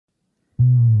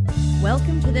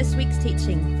Welcome to this week's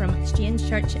teaching from Exchange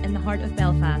Church in the heart of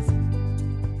Belfast.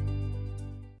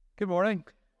 Good morning.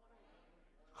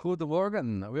 Good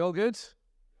morning. Are we all good?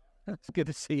 It's good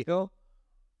to see you all.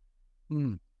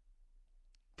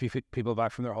 Few people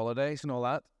back from their holidays and all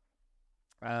that.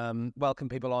 Welcome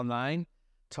people online.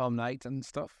 Tom Knight and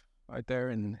stuff out there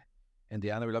in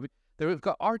Indiana. We love you. There we've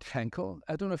got Art Henkel.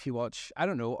 I don't know if you watch. I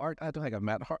don't know Art. I don't think I've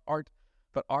met Art,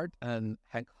 but Art and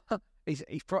Henkel.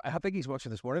 I think he's watching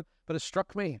this morning. But it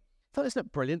struck me. I thought, isn't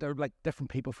it brilliant? They're like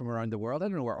different people from around the world. I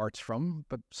don't know where Art's from,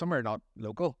 but somewhere not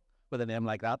local with a name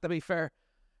like that, to be fair.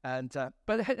 And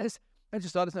but I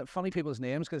just thought, isn't it funny people's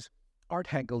names? Because Art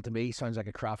Henkel to me sounds like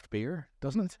a craft beer,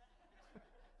 doesn't it?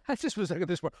 I just was looking at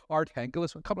this word, Art Henkel.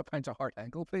 A couple of pints of Art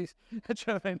Henkel, please. Do you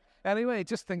know what I mean? Anyway,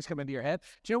 just things come into your head.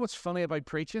 Do you know what's funny about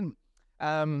preaching?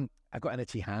 I've got an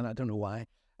itchy hand. I don't know why.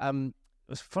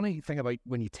 It's a funny thing about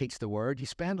when you teach the word, you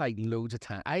spend like loads of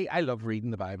time. I love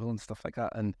reading the Bible and stuff like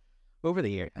that. And over the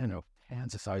year, I don't know,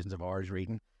 tens of thousands of hours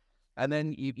reading. And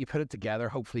then you put it together,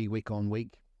 hopefully week on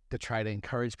week, to try to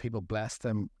encourage people, bless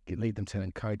them, lead them to an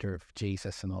encounter of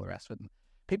Jesus and all the rest of it. And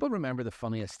people remember the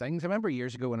funniest things. I remember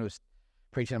years ago when I was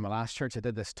preaching in my last church, I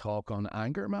did this talk on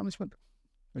anger management,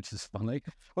 which is funny.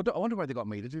 I wonder why they got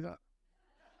me to do that.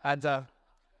 And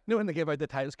when they gave out the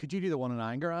titles, could you do the one on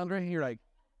anger, Andre? You're like,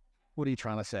 what are you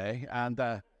trying to say? And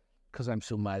because I'm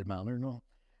so mild-mannered and all.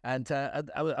 And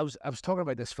I was talking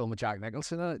about this film with Jack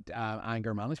Nicholson,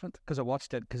 Anger Management, because I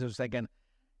watched it because I was thinking,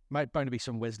 might bound to be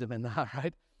some wisdom in that,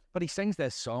 right? But he sings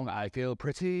this song, I feel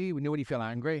pretty. We know when you feel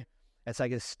angry. It's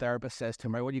like his therapist says to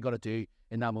him, right, what you got to do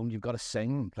in that moment, you've got to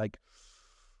sing, like,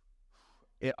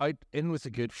 in with the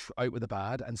good, out with the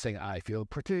bad, and sing, I feel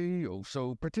pretty, oh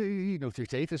so pretty, through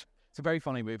teeth. It's a very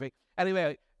funny movie.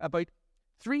 Anyway, about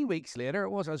 3 weeks later, I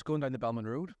was going down the Belmont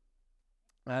Road,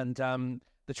 and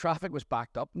the traffic was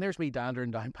backed up, and there's me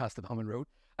dandering down past the Belmont Road,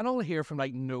 and all I hear from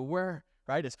like nowhere,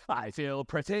 right, is, I feel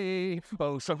pretty,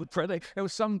 oh so pretty. It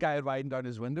was some guy riding down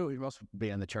his window, he must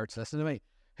be in the church listening to me,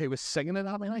 who was singing it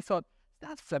at me, and I thought,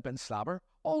 that flipping slabber,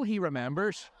 all he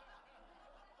remembers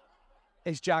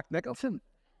is Jack Nicholson.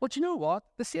 But you know what?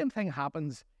 The same thing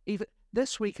happens, even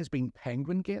this week has been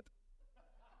Penguin Gate,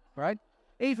 right?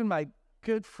 Even my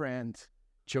good friend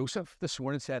Joseph this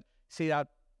morning said, see that?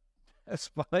 It's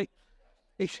funny.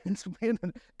 I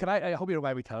hope you know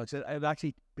why we tell it. It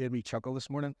actually made me chuckle this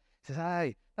morning. He says,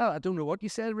 I don't know what you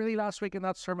said really last week in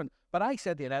that sermon, but I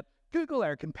said to Annette, Google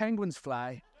there, can penguins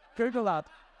fly? Google that.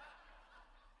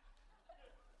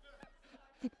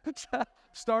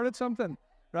 Started something,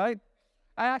 right?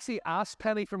 I actually asked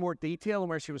Penny for more detail on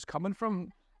where she was coming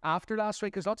from after last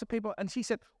week, because lots of people, and she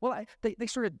said, well, they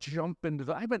sort of jump into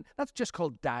that's just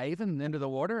called diving into the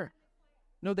water.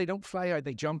 No, they don't fly out,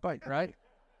 they jump out, right?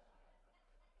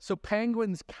 So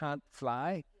penguins can't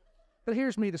fly. But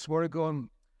here's me this morning going,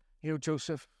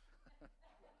 Joseph,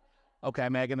 okay,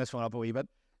 I'm egging this one up a wee bit.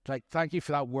 Like, thank you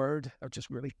for that word. It just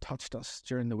really touched us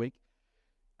during the week.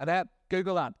 And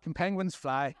Google that. Can penguins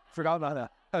fly? Forgot about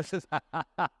that. I was just,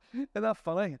 isn't that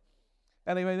funny?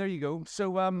 Anyway, there you go.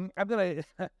 So I'm going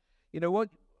to,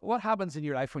 what happens in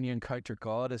your life when you encounter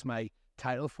God is my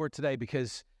title for today,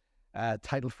 because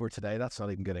that's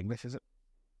not even good English, is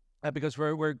it? Because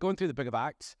we're going through the book of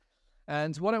Acts.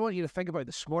 And what I want you to think about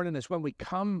this morning is when we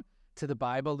come to the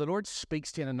Bible, the Lord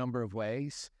speaks to you in a number of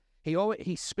ways.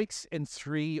 He speaks in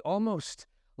almost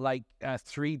like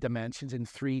three dimensions, in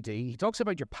 3D. He talks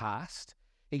about your past.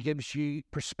 He gives you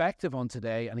perspective on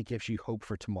today, and he gives you hope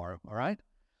for tomorrow, all right?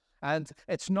 And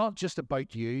it's not just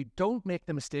about you. Don't make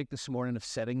the mistake this morning of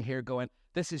sitting here going,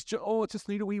 this is just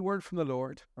need a wee word from the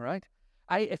Lord, all right?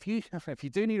 If you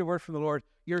do need a word from the Lord,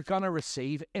 you're going to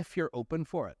receive if you're open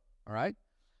for it, all right?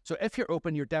 So if you're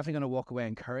open, you're definitely going to walk away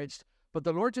encouraged. But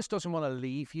the Lord just doesn't want to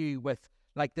leave you with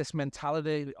like this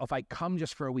mentality of, I come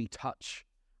just for a wee touch,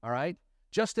 all right?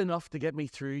 Just enough to get me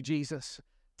through, Jesus,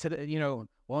 to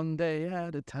one day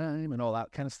at a time and all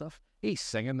that kind of stuff. He's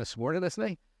singing this morning, isn't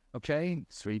he? Okay,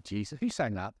 sweet Jesus. Who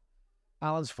sang that?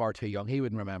 Alan's far too young. He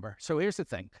wouldn't remember. So here's the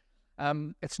thing.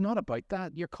 It's not about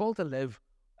that. You're called to live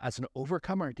as an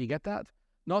overcomer. Do you get that?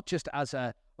 Not just as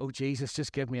oh, Jesus,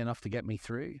 just give me enough to get me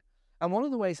through. And one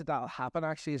of the ways that'll happen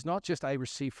actually is not just I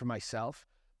receive for myself,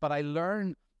 but I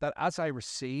learn that as I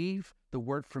receive the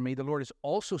word for me, the Lord is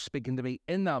also speaking to me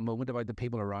in that moment about the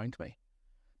people around me.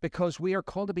 Because we are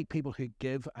called to be people who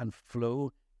give and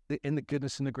flow in the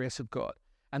goodness and the grace of God.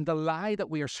 And the lie that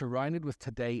we are surrounded with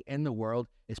today in the world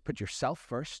is put yourself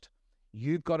first.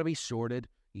 You've got to be sorted.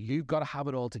 You've got to have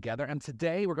it all together. And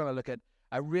today we're going to look at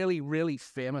a really, really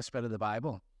famous bit of the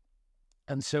Bible.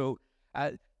 And so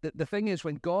the thing is,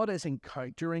 when God is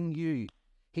encountering you,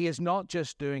 He is not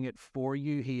just doing it for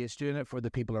you. He is doing it for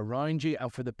the people around you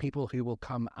and for the people who will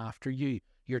come after you,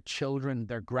 your children,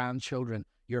 their grandchildren,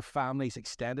 your families,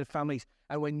 extended families.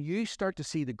 And when you start to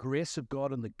see the grace of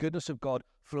God and the goodness of God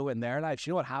flow in their lives,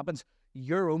 you know what happens?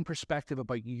 Your own perspective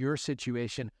about your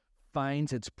situation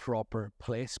finds its proper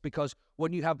place, because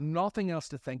when you have nothing else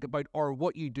to think about, or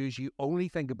what you do is you only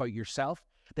think about yourself,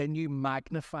 then you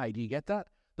magnify. Do you get that?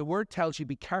 The word tells you,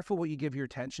 be careful what you give your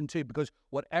attention to, because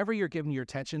whatever you're giving your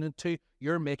attention to,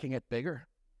 you're making it bigger.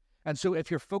 And so if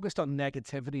you're focused on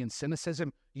negativity and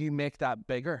cynicism, you make that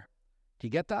bigger. Do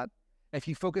you get that? If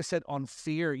you focus it on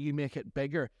fear, you make it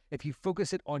bigger. If you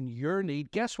focus it on your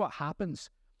need, guess what happens?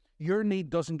 Your need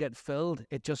doesn't get filled,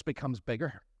 it just becomes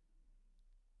bigger.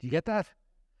 Do you get that?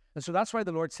 And so that's why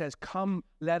the Lord says, come,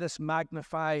 let us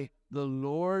magnify the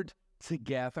Lord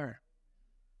together.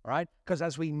 All right? Because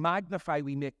as we magnify,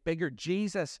 we make bigger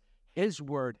Jesus, his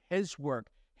word, his work,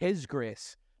 his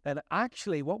grace. Then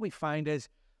actually what we find is,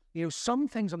 some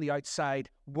things on the outside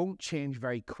won't change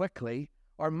very quickly,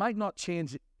 or might not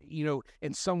change,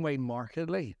 in some way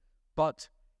markedly. But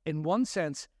in one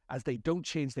sense, as they don't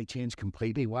change, they change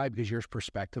completely. Why? Because your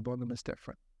perspective on them is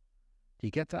different. Do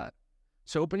you get that?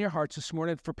 So open your hearts this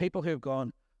morning for people who have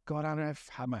gone, God, I've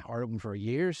had my heart open for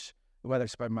years, whether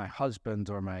it's about my husband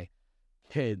or my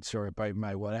kids or about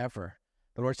my whatever.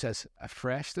 The Lord says,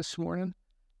 afresh this morning,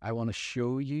 I want to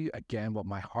show you again what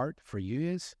my heart for you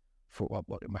is, for what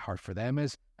my heart for them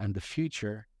is, and the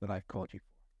future that I've called you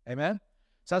for. Amen?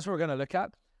 So that's what we're going to look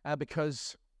at,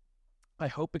 because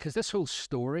this whole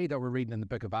story that we're reading in the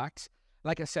book of Acts,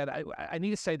 like I said, I need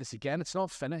to say this again, it's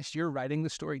not finished. You're writing the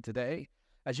story today.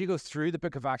 As you go through the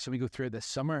book of Acts and we go through this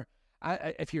summer,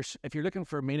 if you're looking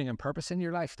for meaning and purpose in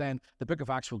your life, then the book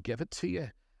of Acts will give it to you,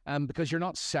 because you're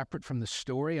not separate from the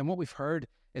story. And what we've heard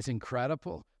is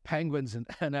incredible. Penguins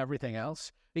and everything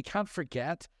else. We can't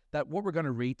forget that what we're going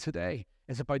to read today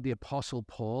is about the Apostle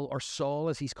Paul, or Saul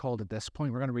as he's called at this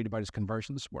point. We're going to read about his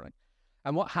conversion this morning.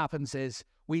 And what happens is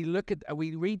we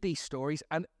read these stories,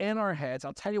 and in our heads,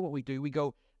 I'll tell you what we do. We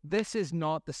go, this is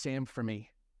not the same for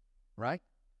me, right?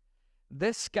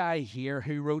 This guy here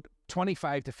who wrote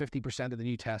 25 to 50% of the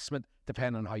New Testament,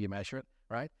 depending on how you measure it,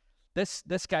 right? This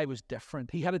guy was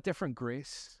different. He had a different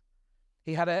grace.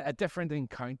 He had a different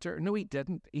encounter. No, he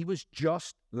didn't. He was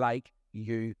just like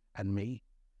you and me.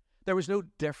 There was no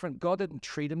different. God didn't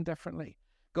treat him differently.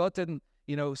 God didn't,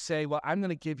 say, well, I'm going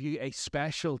to give you a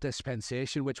special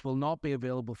dispensation which will not be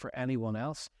available for anyone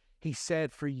else. He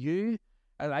said, for you,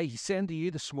 and I send to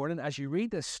you this morning, as you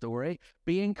read this story,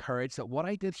 be encouraged that what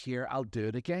I did here, I'll do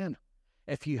it again.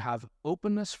 If you have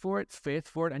openness for it, faith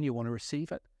for it, and you want to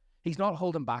receive it. He's not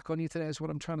holding back on you today is what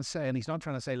I'm trying to say. And he's not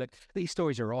trying to say, look, these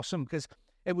stories are awesome, because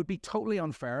it would be totally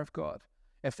unfair of God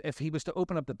if he was to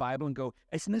open up the Bible and go,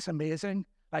 isn't this amazing?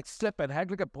 Like flipping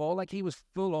heck, look at Paul, like he was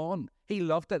full on. He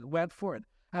loved it, went for it.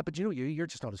 But you're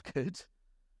just not as good.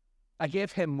 I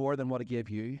gave him more than what I gave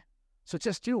you. So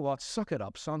just, what, suck it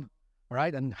up, son. All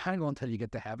right, and hang on till you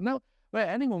get to heaven. Now, well,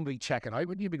 anyone would be checking out,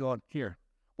 wouldn't you be going, here,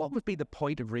 what would be the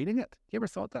point of reading it? You ever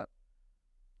thought that?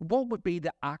 What would be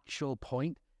the actual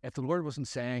point if the Lord wasn't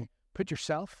saying, put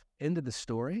yourself into the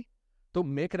story?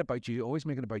 Don't make it about you, always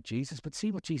make it about Jesus, but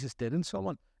see what Jesus did in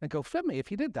someone and go, flip me, if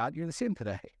you did that, you're the same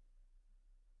today.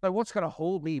 Now, what's going to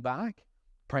hold me back?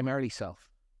 Primarily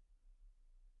self.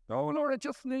 Oh, Lord, I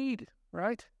just need,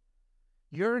 right?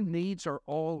 Your needs are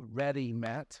already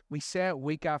met. We say it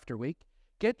week after week.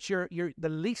 Get the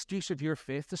least use of your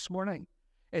faith this morning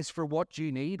is for what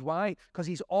you need. Why? Because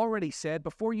he's already said,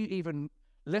 before you even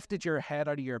lifted your head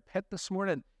out of your pit this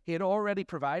morning, he had already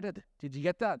provided. Did you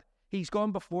get that? He's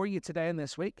gone before you today and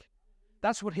this week.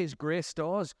 That's what his grace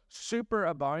does. Super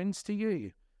abounds to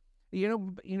you.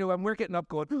 And we're getting up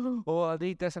going, oh, I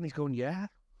need this. And he's going, yeah.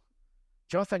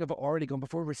 Do you think I've already gone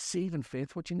before? Receiving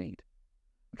faith, what you need.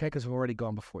 Okay, because I've already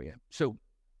gone before you. So,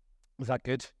 was that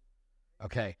good?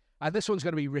 Okay. This one's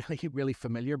going to be really, really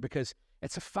familiar because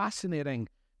it's a fascinating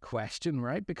question,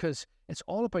 right? Because it's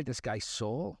all about this guy,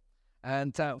 Saul.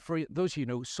 And for those of you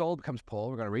who know, Saul becomes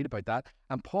Paul. We're going to read about that.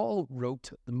 And Paul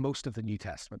wrote the most of the New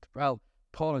Testament. Well,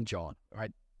 Paul and John,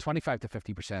 right? 25 to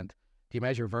 50%. Do you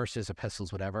measure verses,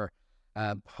 epistles, whatever?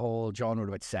 John wrote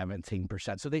about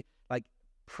 17%. So they,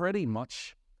 pretty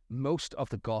much most of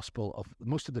the gospel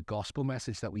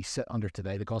message that we sit under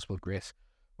today, the gospel of grace,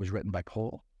 was written by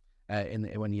Paul.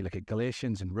 When you look at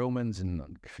Galatians and Romans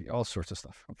and all sorts of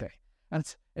stuff. Okay.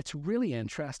 And it's really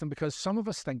interesting because some of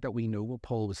us think that we know what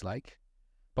Paul was like,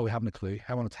 but we haven't a clue.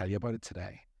 I want to tell you about it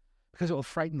today because it will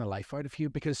frighten the life out of you.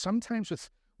 Because sometimes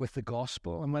with the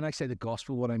gospel, and when I say the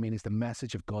gospel, what I mean is the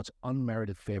message of God's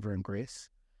unmerited favor and grace.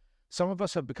 Some of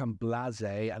us have become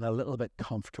blasé and a little bit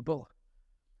comfortable.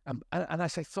 And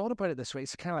as I thought about it this way,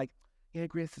 it's kind of like, yeah,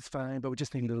 grace is fine, but we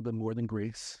just need a little bit more than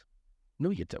grace. No,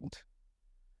 you don't.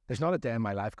 There's not a day in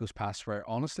my life goes past where,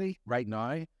 honestly, right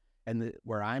now,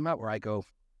 where I'm at, where I go,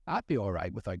 I'd be all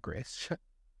right without grace.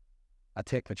 I'd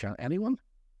take the chance. Anyone?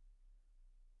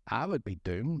 I would be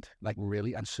doomed, like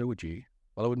really, and so would you.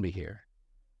 Well, I wouldn't be here.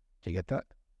 Do you get that?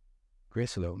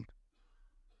 Grace alone.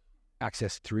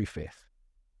 Access through faith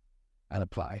and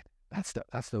applied. That's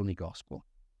the only gospel.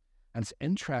 And it's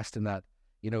interesting that,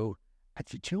 do you know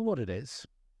what it is?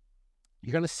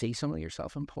 You're going to see some of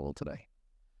yourself in Paul today.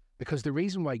 Because the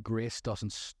reason why grace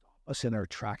doesn't stop us in our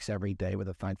tracks every day with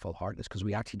a thankful heart is because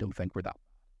we actually don't think we're that.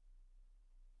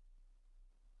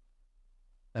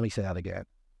 Let me say that again.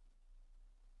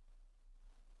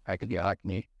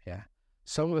 Yeah.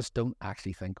 Some of us don't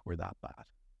actually think we're that bad.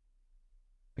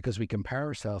 Because we compare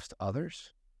ourselves to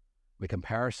others. We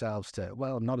compare ourselves to,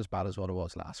 well, I'm not as bad as what I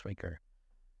was last week.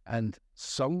 And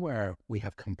somewhere we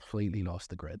have completely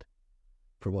lost the grid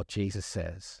for what Jesus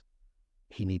says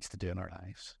he needs to do in our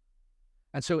lives.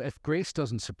 And so if grace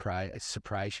doesn't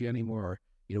surprise you anymore, or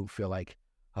you don't feel like,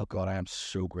 oh God, I am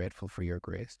so grateful for your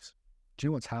grace. Do you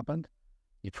know what's happened?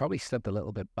 You probably slipped a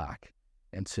little bit back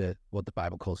into what the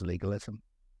Bible calls legalism.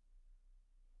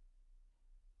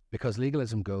 Because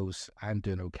legalism goes, I'm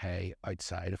doing okay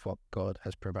outside of what God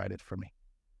has provided for me,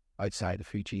 outside of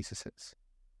who Jesus is.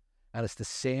 And it's the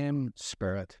same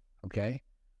spirit, okay,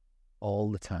 all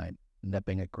the time,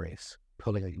 nipping at grace,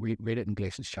 pulling it. Read it in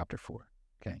Galatians chapter 4,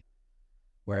 okay,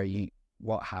 where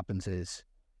what happens is,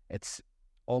 it's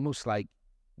almost like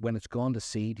when it's gone to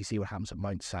seed, you see what happens at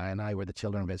Mount Sinai, where the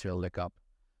children of Israel look up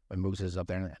when Moses is up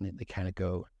there, and they kind of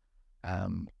go,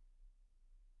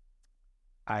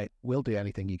 I will do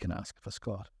anything you can ask of us,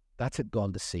 God. That's it,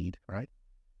 gone to seed, right?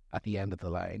 At the end of the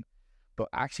line. But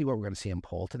actually what we're going to see in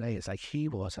Paul today is like he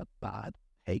was a bad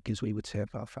pig, as we would say in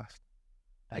Belfast.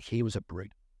 Like he was a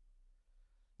brute.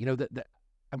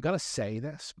 I'm going to say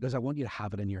this because I want you to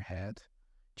have it in your head.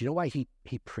 Do you know why he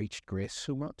preached grace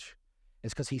so much?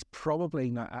 It's because he's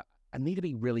probably not, I need to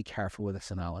be really careful with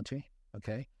this analogy,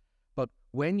 okay? But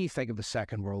when you think of the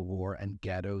Second World War and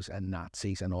ghettos and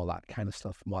Nazis and all that kind of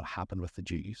stuff, and what happened with the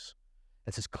Jews,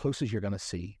 it's as close as you're going to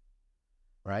see,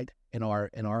 right? In our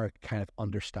kind of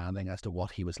understanding as to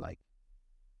what he was like.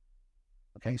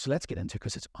 Okay, so let's get into it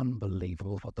because it's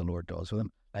unbelievable what the Lord does with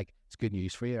him. Like, it's good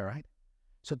news for you, all right?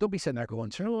 So don't be sitting there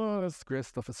going, oh, this grace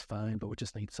stuff is fine, but we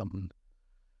just need something.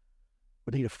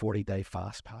 We need a 40-day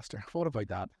fast, Pastor. What about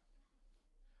that?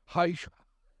 How?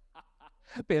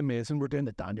 It'd be amazing. We're doing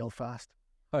the Daniel fast.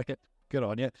 Okay, good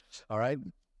on you. All right,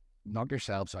 knock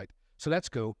yourselves out. So let's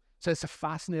go. So it's a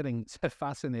fascinating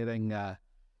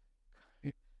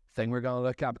thing we're going to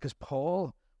look at, because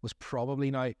Paul was probably,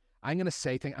 now I'm going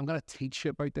to teach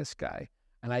you about this guy,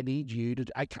 and I need you to.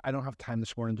 I don't have time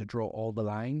this morning to draw all the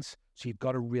lines, so you've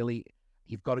got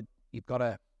to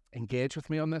engage with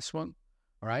me on this one,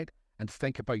 all right, and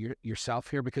think about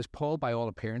yourself here, because Paul, by all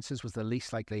appearances, was the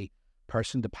least likely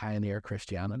person to pioneer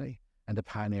Christianity and to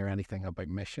pioneer anything about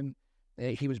mission.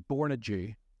 He was born a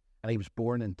Jew, and he was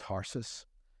born in Tarsus,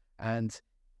 and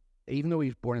even though he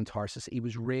was born in Tarsus, he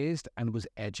was raised and was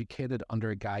educated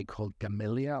under a guy called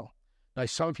Gamaliel. Now,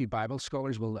 some of you Bible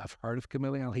scholars will have heard of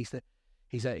Gamaliel. He's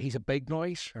a big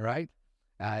noise, all right,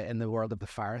 in the world of the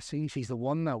Pharisees. He's the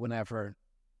one that whenever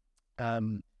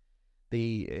the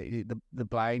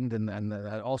blind and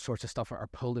all sorts of stuff are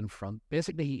pulled in front.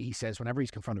 Basically, he says whenever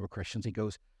he's confronted with Christians, he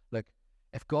goes, look,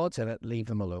 if God's in it, leave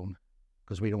them alone,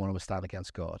 because we don't want to stand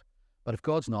against God. But if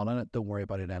God's not in it, don't worry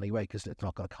about it anyway, because it's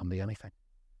not going to come to anything.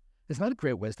 Isn't that a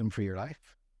great wisdom for your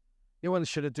life?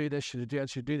 Should I do this, should I do that,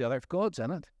 should I do the other? If God's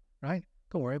in it, right,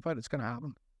 don't worry about it, it's going to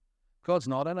happen. If God's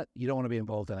not in it, you don't want to be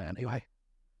involved in it anyway.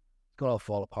 It's going to all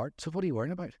fall apart. So what are you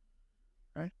worrying about,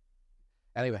 right?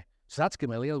 Anyway, so that's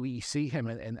Gamaliel. We see him,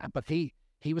 but he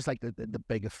was like the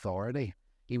big authority.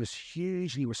 He was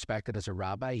hugely respected as a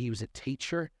rabbi. He was a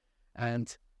teacher,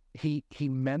 and he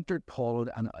mentored Paul,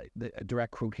 and the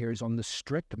direct quote here is, on the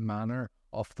strict manner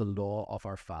of the law of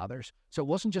our fathers. So it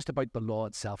wasn't just about the law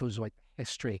itself, it was about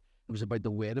history, it was about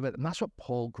the weight of it, and that's what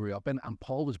Paul grew up in, and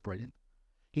Paul was brilliant.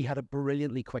 He had a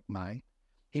brilliantly quick mind.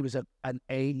 He was an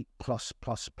A+++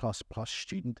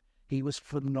 student. He was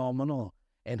phenomenal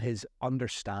in his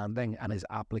understanding and his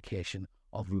application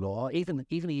of law. He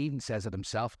even says it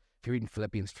himself. If you read in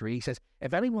Philippians 3, he says,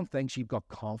 if anyone thinks you've got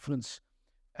confidence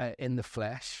in the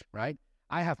flesh, right?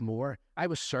 I have more. I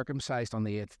was circumcised on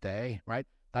the 8th day, right?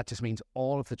 That just means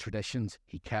all of the traditions,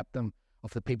 he kept them,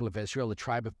 of the people of Israel, the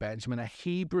tribe of Benjamin, a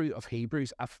Hebrew of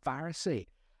Hebrews, a Pharisee.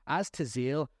 As to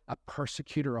zeal, a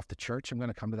persecutor of the church. I'm going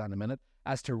to come to that in a minute.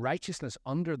 As to righteousness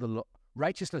under the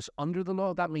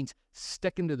law, that means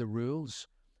sticking to the rules,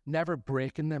 never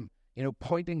breaking them,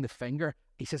 pointing the finger.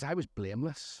 He says, I was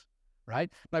blameless,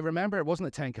 right? Now remember, it wasn't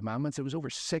the Ten Commandments. It was over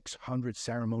 600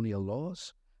 ceremonial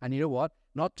laws. And you know what?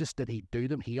 Not just did he do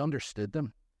them, he understood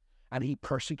them. And he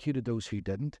persecuted those who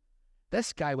didn't.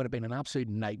 This guy would have been an absolute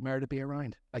nightmare to be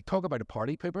around. Like, talk about a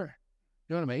party pooper.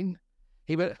 You know what I mean?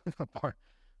 He would...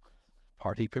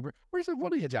 party pooper.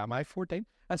 What age am I? 14?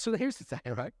 And so here's the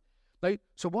thing, right? Now,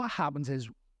 so what happens is,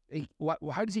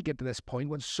 how does he get to this point?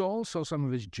 When Saul saw some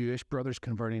of his Jewish brothers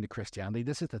converting to Christianity,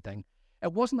 this is the thing.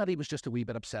 It wasn't that he was just a wee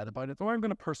bit upset about it. Oh, I'm going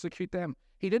to persecute them.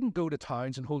 He didn't go to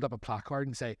towns and hold up a placard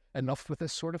and say, enough with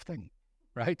this sort of thing,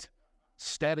 right?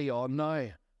 Steady on now.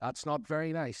 That's not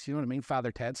very nice. You know what I mean?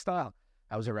 Father Ted style.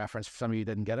 That was a reference for some of you who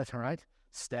didn't get it, all right?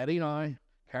 Steady now.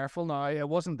 Careful now. It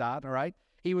wasn't that, all right?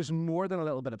 He was more than a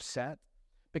little bit upset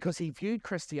because he viewed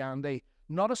Christianity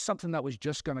not as something that was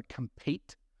just going to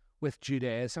compete with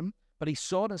Judaism, but he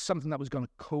saw it as something that was going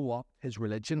to co-opt his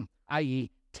religion, i.e.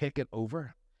 take it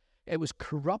over. It was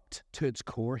corrupt to its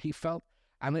core, he felt,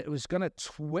 and it was going to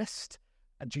twist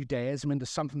Judaism into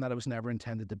something that it was never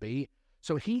intended to be.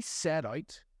 So he set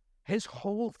out, his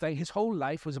whole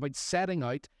life was about setting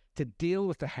out to deal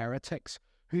with the heretics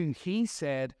whom he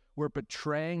said were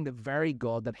betraying the very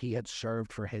God that he had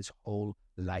served for his whole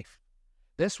life.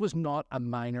 This was not a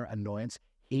minor annoyance.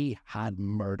 He had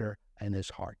murder in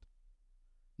his heart.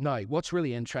 Now, what's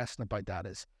really interesting about that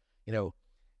is,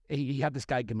 he had this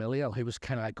guy Gamaliel who was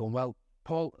kind of like going, well,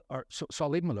 Paul, or Saul,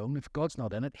 leave him alone. If God's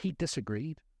not in it, he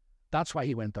disagreed. That's why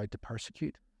he went out to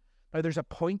persecute. Now, there's a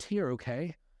point here,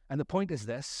 okay? And the point is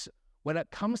this. When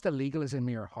it comes to legalism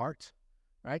in your heart,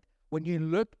 right? When you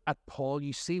look at Paul,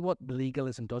 you see what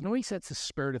legalism does. Now, he said it's the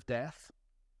spirit of death.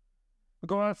 We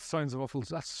go, that sounds awful.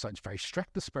 That sounds very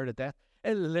strict, the spirit of death.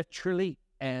 It literally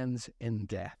ends in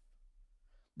death.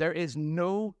 There is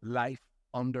no life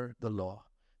under the law.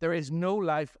 There is no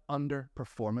life under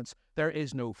performance. There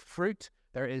is no fruit.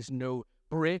 There is no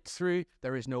breakthrough.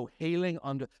 There is no healing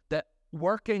under... The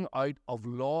working out of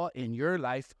law in your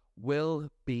life will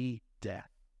be death.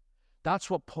 That's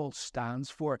what Paul stands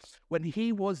for. When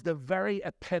he was the very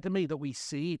epitome that we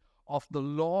see of the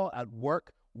law at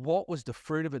work, what was the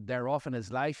fruit of it thereof in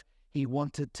his life? He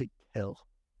wanted to kill.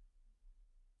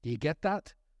 Do you get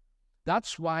that?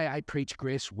 That's why I preach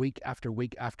grace week after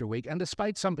week after week. And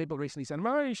despite some people recently saying,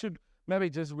 well, you should maybe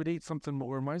just read something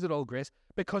more. Why is it all grace?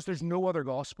 Because there's no other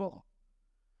gospel.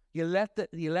 You let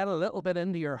a little bit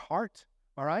into your heart,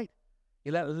 all right?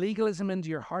 You let legalism into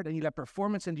your heart and you let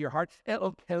performance into your heart,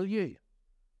 it'll kill you.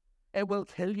 It will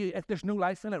kill you if there's no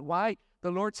life in it. Why?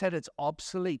 The Lord said it's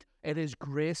obsolete. It is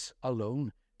grace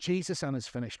alone. Jesus and his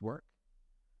finished work.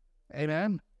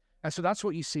 Amen? And so that's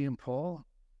what you see in Paul.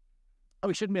 And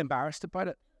we shouldn't be embarrassed about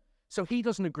it. So he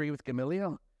doesn't agree with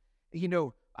Gamaliel,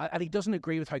 and he doesn't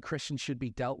agree with how Christians should be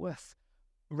dealt with.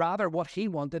 Rather, what he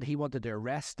wanted to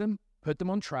arrest them, put them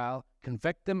on trial,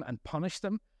 convict them and punish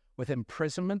them with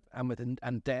imprisonment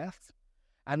and death.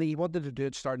 And he wanted to do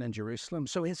it starting in Jerusalem.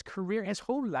 So his career, his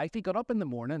whole life, he got up in the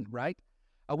morning, right?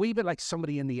 A wee bit like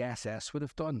somebody in the SS would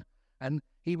have done. And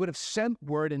he would have sent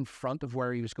word in front of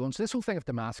where he was going. So this whole thing of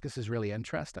Damascus is really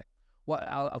interesting. Well,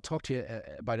 I'll talk to you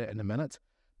about it in a minute.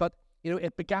 But,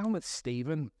 it began with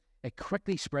Stephen. It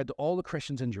quickly spread to all the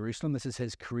Christians in Jerusalem. This is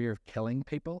his career of killing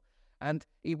people. And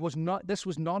this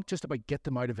was not just about get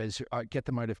them out of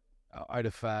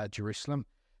Jerusalem.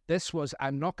 This was,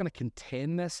 I'm not going to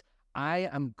contain this. I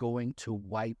am going to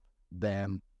wipe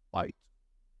them out.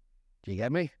 Do you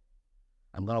get me?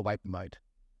 I'm going to wipe them out.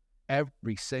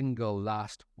 Every single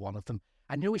last one of them.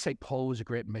 I know we say Paul was a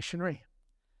great missionary.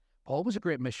 Paul was a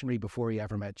great missionary before he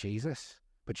ever met Jesus.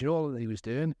 But you know what he was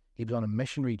doing? He was on a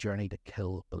missionary journey to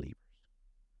kill believers.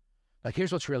 Like,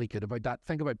 here's what's really good about that.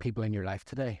 Think about people in your life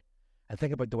today. And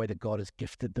think about the way that God has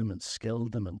gifted them and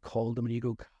skilled them and called them. And you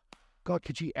go, God,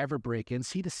 could you ever break in?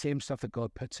 See the same stuff that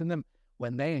God puts in them.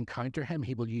 When they encounter him,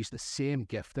 he will use the same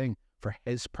gifting for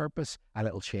his purpose and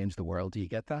it'll change the world. Do you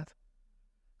get that?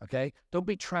 Okay? Don't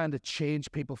be trying to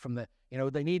change people from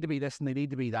they need to be this and they need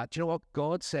to be that. Do you know what?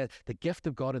 God said the gift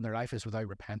of God in their life is without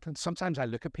repentance. Sometimes I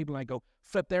look at people and I go,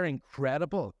 flip, they're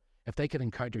incredible. If they could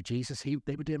encounter Jesus,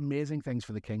 they would do amazing things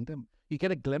for the kingdom. You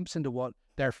get a glimpse into what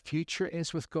their future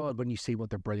is with God when you see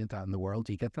what they're brilliant at in the world.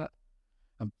 Do you get that?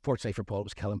 Unfortunately for Paul, it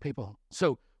was killing people.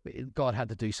 So God had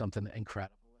to do something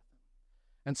incredible with him.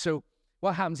 And so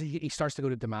what happens, he starts to go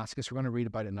to Damascus. We're going to read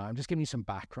about it now. I'm just giving you some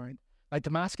background. Like,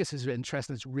 Damascus is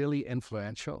interesting. It's really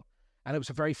influential. And it was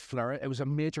it was a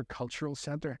major cultural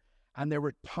center. And there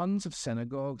were tons of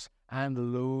synagogues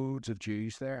and loads of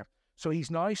Jews there. So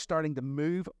he's now starting to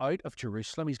move out of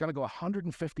Jerusalem. He's going to go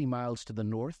 150 miles to the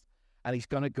north, and he's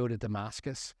going to go to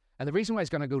Damascus. And the reason why he's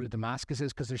going to go to Damascus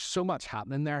is because there's so much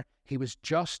happening there. He was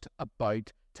just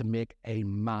about to make a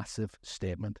massive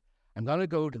statement. I'm going to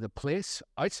go to the place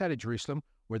outside of Jerusalem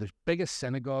where there's biggest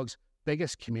synagogues,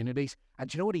 biggest communities. And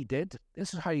do you know what he did?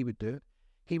 This is how he would do it.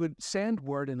 He would send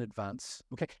word in advance.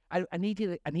 Okay, I need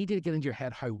you to get into your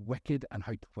head how wicked and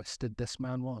how twisted this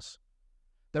man was.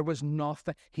 There was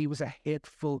nothing. He was a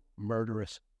hateful,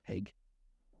 murderous pig.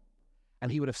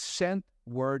 And he would have sent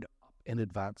word up in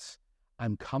advance.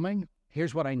 I'm coming.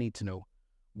 Here's what I need to know.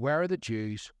 Where are the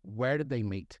Jews? Where did they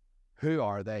meet? Who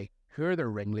are they? Who are their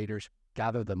ringleaders?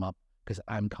 Gather them up, because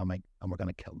I'm coming and we're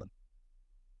going to kill them.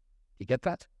 You get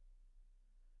that?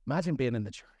 Imagine being in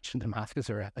the church in Damascus,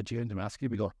 or a Jew in Damascus.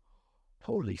 You'd be going,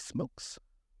 holy smokes,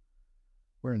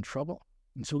 we're in trouble.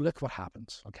 And so look what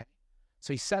happens, okay?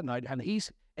 So he's setting out, and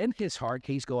he's, in his heart,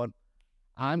 he's going,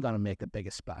 I'm going to make the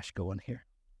biggest splash going here,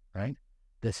 right?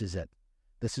 This is it.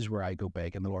 This is where I go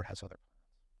big, and the Lord has other plans.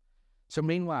 So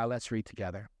meanwhile, let's read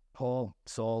together.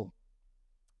 Saul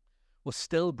was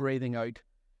still breathing out.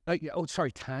 Now,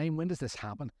 time. When does this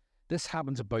happen? This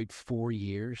happens about 4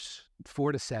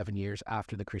 to 7 years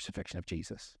after the crucifixion of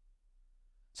Jesus.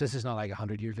 So this is not like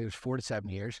 100 years later, it's 4 to 7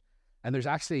 years. And there's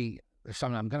something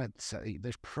I'm going to say,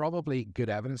 there's probably good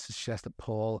evidence to suggest that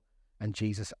Paul and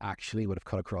Jesus actually would have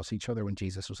cut across each other when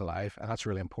Jesus was alive. And that's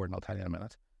really important, I'll tell you in a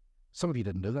minute. Some of you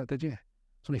didn't know that, did you?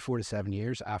 It's only 4 to 7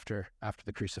 years after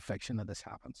the crucifixion that this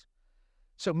happens.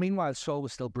 So meanwhile, Saul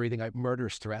was still breathing out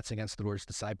murderous threats against the Lord's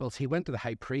disciples. He went to the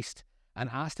high priest and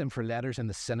asked him for letters in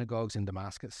the synagogues in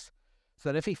Damascus,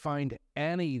 so that if he found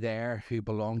any there who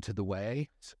belonged to the way,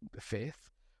 the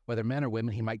faith, whether men or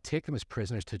women, he might take them as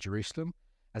prisoners to Jerusalem.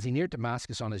 As he neared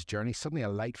Damascus on his journey, suddenly a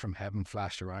light from heaven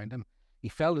flashed around him. He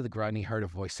fell to the ground, and he heard a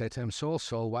voice say to him, Saul,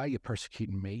 Saul, why are you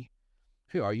persecuting me?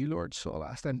 Who are you, Lord? Saul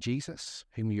asked. I'm Jesus,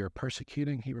 whom you are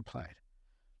persecuting, he replied.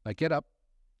 Now get up,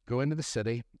 go into the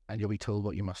city, and you'll be told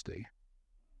what you must do.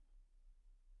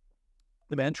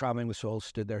 The men traveling with Saul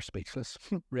stood there speechless.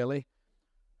 Really?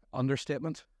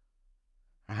 Understatement?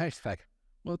 Right, like,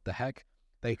 what the heck?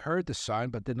 They heard the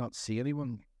sound but did not see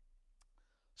anyone.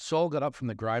 Saul got up from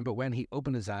the ground, but when he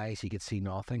opened his eyes, he could see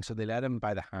nothing. So they led him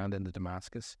by the hand into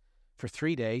Damascus. For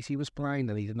 3 days he was blind,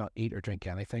 and he did not eat or drink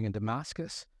anything. In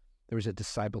Damascus, there was a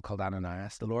disciple called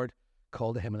Ananias. The Lord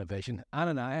called to him in a vision.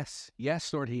 Ananias,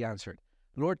 yes, Lord, he answered.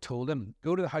 The Lord told him,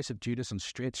 go to the house of Judas on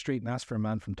Straight Street and ask for a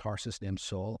man from Tarsus named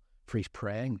Saul, for he's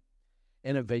praying.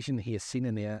 In a vision, he has seen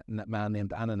a man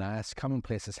named Ananias come and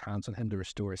place his hands on him to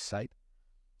restore his sight.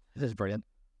 This is brilliant.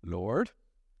 Lord,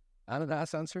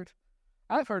 Ananias answered,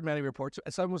 I've heard many reports.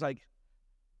 Someone was like,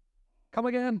 come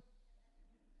again.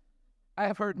 I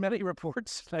have heard many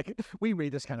reports. Like, we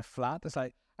read this kind of flat. It's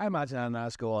like, I imagine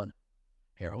Ananias going,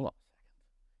 here, hold on a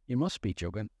second. You must be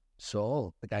joking.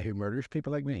 Saul, the guy who murders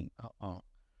people like me.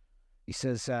 He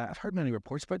says, I've heard many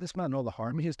reports about this man and all the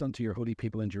harm he has done to your holy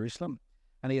people in Jerusalem.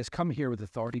 And he has come here with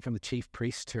authority from the chief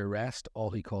priests to arrest all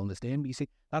who call on his name. You see,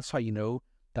 that's how you know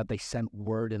that they sent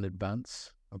word in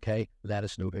advance. Okay, let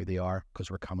us know who they are, because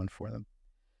we're coming for them.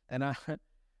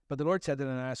 But the Lord said to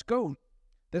Ananias, go.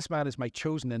 This man is my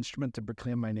chosen instrument to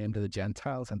proclaim my name to the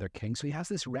Gentiles and their king. So he has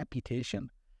this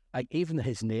reputation. Like, even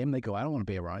his name, they go, I don't want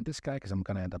to be around this guy because I'm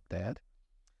going to end up dead.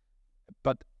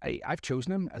 But I've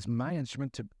chosen him as my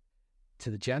instrument to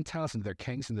the Gentiles and to their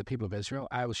kings and the people of Israel.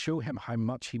 I will show him how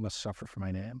much he must suffer for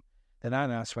my name. Then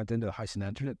Ananias went into the house and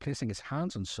entered it. Placing his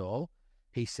hands on Saul,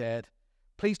 he said,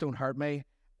 please don't hurt me.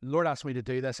 The Lord asked me to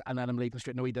do this, and then I'm leaving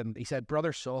straight. No, he didn't. He said,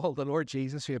 Brother Saul, the Lord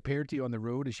Jesus, who appeared to you on the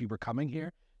road as you were coming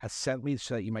here, has sent me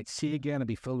so that you might see again and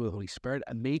be filled with the Holy Spirit.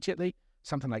 Immediately,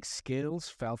 something like scales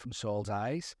fell from Saul's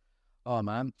eyes. Oh,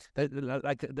 man.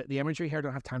 The imagery here, I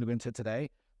don't have time to go into it today,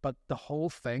 but the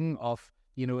whole thing of,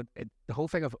 the whole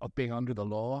thing of being under the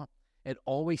law, it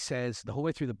always says, the whole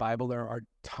way through the Bible, there are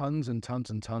tons and tons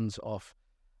and tons of,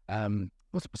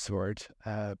 what's the word?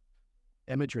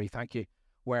 Imagery, thank you,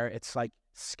 where it's like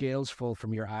scales fall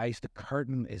from your eyes, the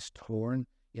curtain is torn,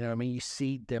 you know what I mean? You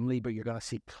see dimly, but you're going to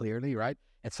see clearly, right?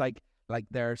 It's like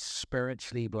they're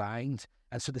spiritually blind.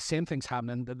 And so the same thing's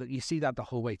happening. You see that the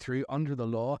whole way through. Under the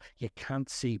law, you can't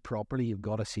see properly. You've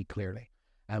got to see clearly,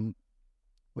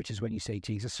 which is when you say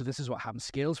Jesus. So this is what happened.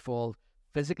 Scales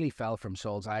physically fell from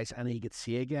Saul's eyes, and he could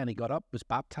see again. He got up, was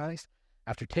baptized.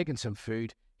 After taking some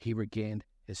food, he regained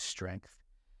his strength.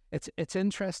 It's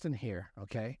interesting here,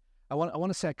 okay? I want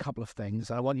to say a couple of things,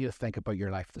 and I want you to think about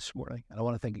your life this morning, and I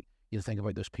want you to think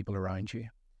about those people around you.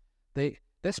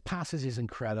 This passage is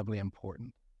incredibly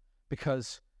important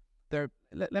because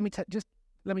let me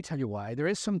tell you why. There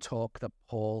is some talk that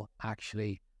Paul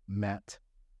actually met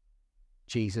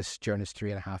Jesus during his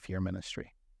 3.5 year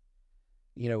ministry.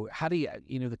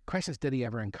 The question is, did he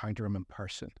ever encounter him in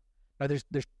person? Now, there's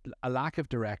a lack of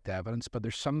direct evidence, but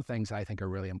there's some things I think are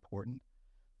really important.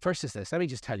 First is this. Let me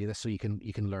just tell you this so you can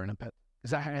learn a bit,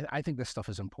 because I think this stuff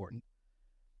is important.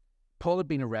 Paul had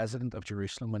been a resident of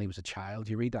Jerusalem when he was a child.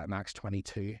 You read that in Acts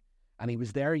 22. And he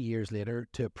was there years later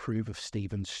to approve of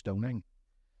Stephen's stoning.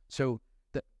 So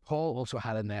Paul also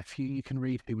had a nephew, you can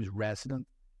read, who was resident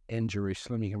in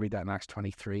Jerusalem. You can read that in Acts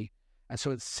 23. And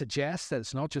so it suggests that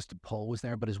it's not just that Paul was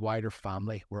there, but his wider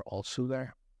family were also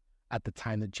there at the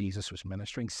time that Jesus was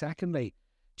ministering. Secondly,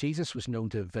 Jesus was known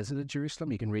to have visited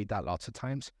Jerusalem. You can read that lots of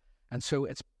times. And so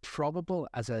it's probable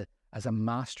as a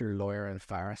master lawyer and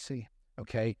Pharisee,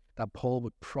 okay, that Paul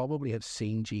would probably have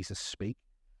seen Jesus speak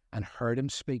and heard him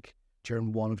speak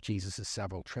during one of Jesus'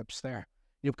 several trips there.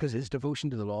 Because his devotion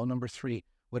to the law, number 3,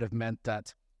 would have meant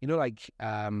that,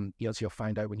 you'll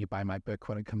find out when you buy my book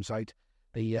when it comes out,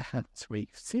 see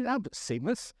that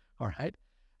seamless, all right?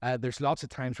 There's lots of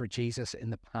times where Jesus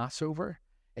in the Passover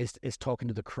is talking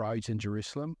to the crowds in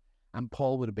Jerusalem, and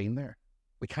Paul would have been there.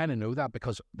 We kind of know that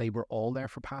because they were all there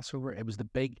for Passover. It was the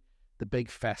big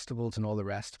festivals and all the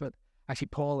rest of it. Actually,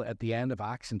 Paul, at the end of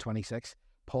Acts in 26,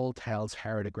 Paul tells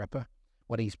Herod Agrippa,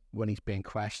 when he's being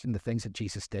questioned, the things that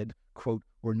Jesus did, quote,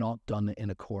 were not done in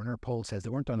a corner. Paul says they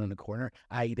weren't done in a corner,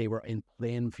 i.e. they were in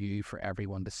plain view for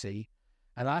everyone to see.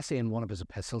 And lastly, in one of his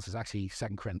epistles, is actually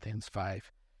 2 Corinthians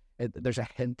 5. There's a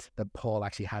hint that Paul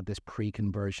actually had this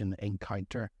pre-conversion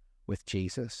encounter with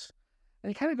Jesus.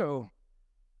 And you kind of go,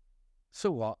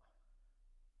 so what?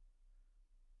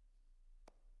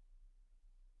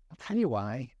 I'll tell you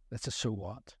why that's a so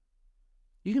what.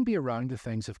 You can be around the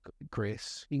things of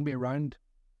grace. You can be around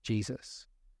Jesus.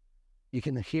 You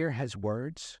can hear his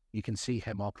words. You can see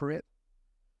him operate.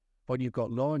 But you've got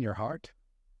law in your heart,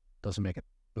 doesn't make a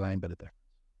blind bit of difference.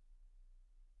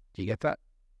 Do you get that?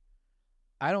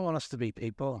 I don't want us to be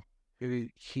people who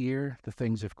hear the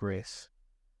things of grace,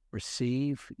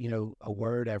 receive, a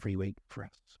word every week for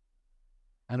us,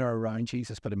 and are around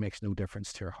Jesus, but it makes no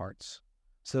difference to our hearts.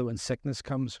 So when sickness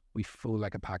comes, we fold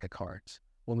like a pack of cards.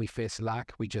 When we face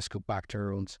lack, we just go back to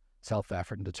our own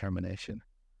self-effort and determination.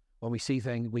 When we see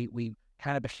things, we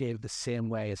kind of behave the same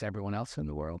way as everyone else in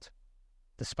the world,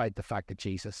 despite the fact that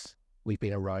we've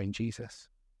been around Jesus.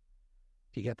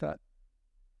 Do you get that?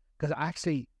 Because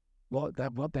actually, what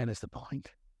then is the point?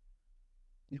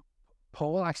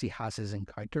 Paul actually has his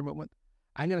encounter moment.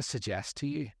 I'm going to suggest to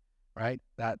you, right,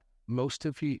 that most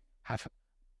of you have,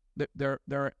 there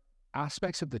are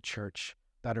aspects of the church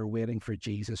that are waiting for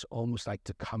Jesus almost like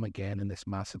to come again in this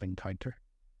massive encounter.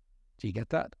 Do you get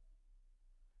that?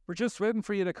 We're just waiting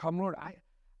for you to come, Lord.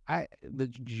 The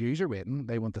Jews are waiting.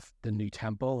 They want the new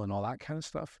temple and all that kind of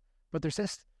stuff. But there's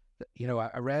this,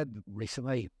 I read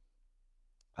recently,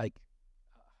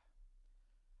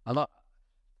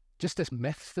 just this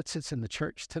myth that sits in the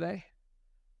church today,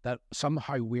 that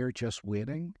somehow we're just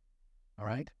waiting, all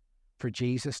right, for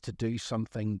Jesus to do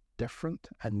something different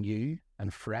and new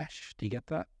and fresh. Do you get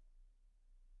that?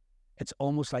 It's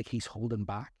almost like he's holding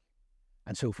back.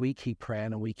 And so if we keep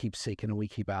praying and we keep seeking and we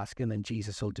keep asking, then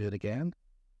Jesus will do it again.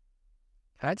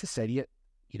 Can I just say to you,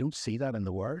 you don't see that in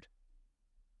the Word,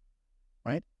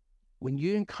 right? When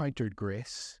you encountered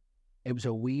grace, it was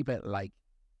a wee bit like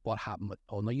what happened with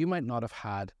Paul. Now, you might not have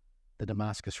had the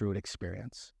Damascus Road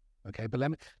experience, okay? But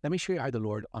let me show you how the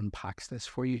Lord unpacks this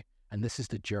for you. And this is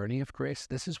the journey of grace.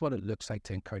 This is what it looks like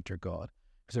to encounter God.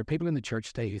 Because there are people in the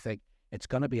church today who think it's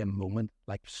going to be a moment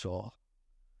like Saul,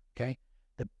 okay?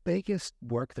 The biggest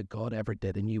work that God ever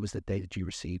did in you was the day that you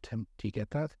received him. Do you get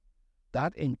that?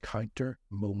 That encounter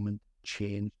moment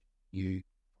changed you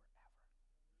forever.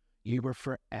 You were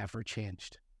forever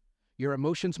changed. Your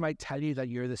emotions might tell you that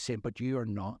you're the same, but you are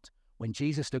not. When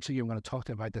Jesus looks at you, I'm going to talk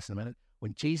to him about this in a minute.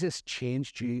 When Jesus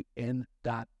changed you in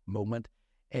that moment,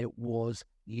 it was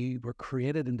you were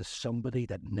created into somebody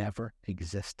that never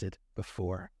existed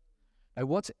before. Now,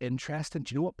 what's interesting,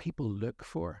 do you know what people look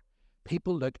for?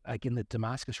 People look, like in the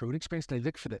Damascus Road experience, they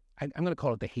look for I'm going to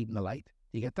call it the heat and the light.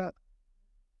 Do you get that?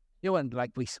 And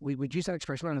like we would use that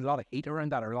expression, and a lot of heat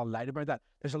around that, or a lot of light around that.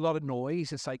 There's a lot of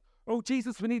noise. It's like, oh,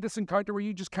 Jesus, we need this encounter where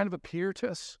you just kind of appear to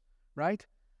us, right?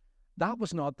 That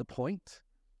was not the point.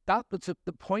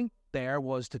 The point there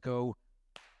was to go,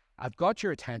 I've got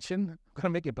your attention. I'm going to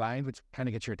make you blind, which kind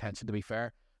of gets your attention, to be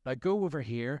fair. Now go over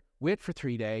here, wait for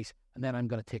 3 days, and then I'm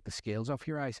going to take the scales off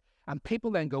your eyes. And people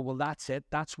then go, well, that's it.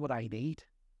 That's what I need.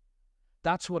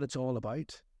 That's what it's all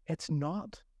about. It's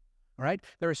not. All right?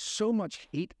 There is so much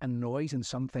heat and noise in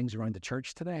some things around the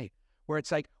church today. where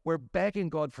it's like we're begging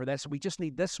God for this. We just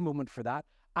need this moment for that.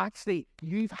 Actually,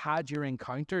 you've had your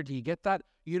encounter. Do you get that?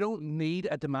 You don't need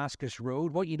a Damascus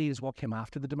road. What you need is what came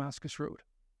after the Damascus road,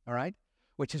 all right?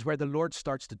 Which is where the Lord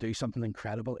starts to do something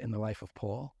incredible in the life of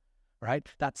Paul, right?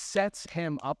 That sets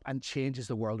him up and changes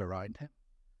the world around him.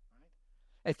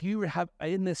 If you have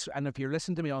in this, and if you're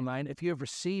listening to me online, if you have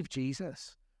received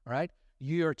Jesus, all right,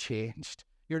 you are changed.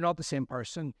 You're not the same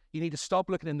person. You need to stop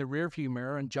looking in the rearview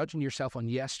mirror and judging yourself on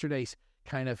yesterday's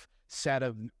kind of set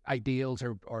of ideals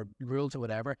or rules or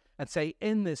whatever, and say,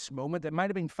 in this moment, it might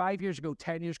have been 5 years ago,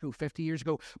 10 years ago, 50 years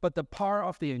ago, but the power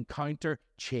of the encounter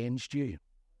changed you.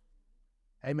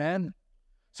 Amen?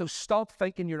 So stop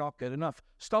thinking you're not good enough.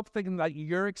 Stop thinking that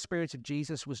your experience of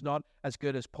Jesus was not as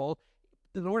good as Paul.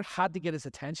 The Lord had to get his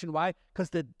attention. Why? Because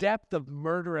the depth of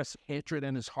murderous hatred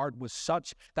in his heart was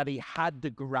such that he had to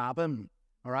grab him.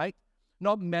 All right?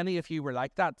 Not many of you were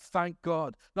like that, thank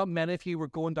God. Not many of you were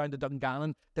going down to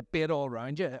Dungannon to bait all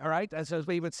around you, all right? As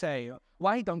we would say,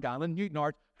 why Dungannon, Newton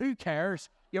Art? Who cares?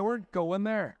 You weren't going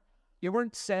there. You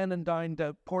weren't sending down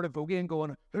to Portavogie and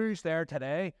going, who's there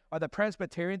today? Are the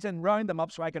Presbyterians in? Round them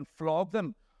up so I can flog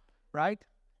them, right?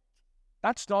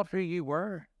 That's not who you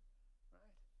were.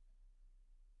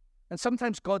 And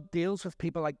sometimes God deals with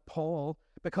people like Paul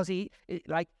because in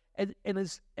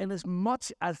as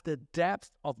much as the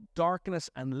depth of darkness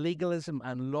and legalism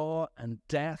and law and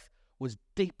death was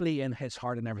deeply in his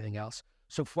heart and everything else,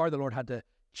 so far the Lord had to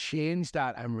change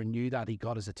that and renew that. He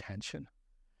got his attention.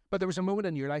 But there was a moment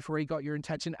in your life where he got your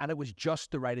attention and it was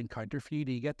just the right encounter for you.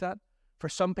 Do you get that? For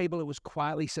some people, it was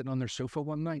quietly sitting on their sofa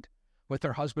one night with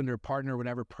their husband or partner or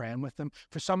whatever, praying with them.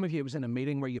 For some of you, it was in a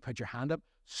meeting where you put your hand up.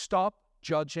 Stop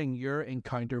judging your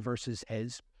encounter versus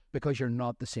his, because you're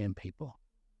not the same people.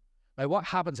 Now, what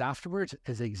happens afterwards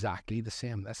is exactly the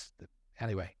same.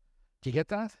 Anyway, do you get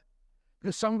that?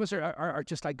 Because some of us are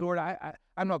just like, Lord,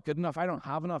 I'm not good enough. I don't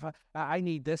have enough. I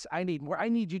need this. I need more. I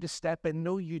need you to step in.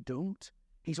 No, you don't.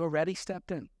 He's already stepped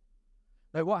in.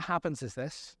 Now, what happens is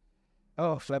this.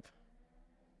 Oh, flip.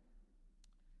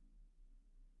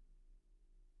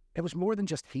 It was more than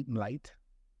just heat and light.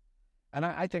 And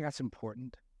I think that's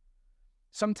important.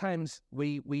 Sometimes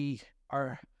we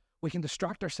can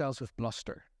distract ourselves with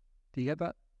bluster. Do you get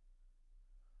that?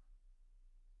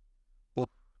 Oh,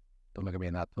 don't look at me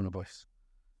in that tone of voice.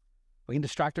 We can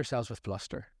distract ourselves with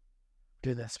bluster.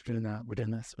 We're doing this, we're doing that, we're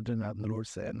doing this, we're doing that, and the Lord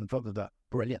said, and blah, blah, blah.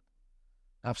 Brilliant.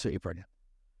 Absolutely brilliant.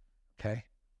 Okay?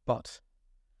 But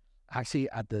actually,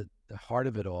 at the heart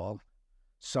of it all,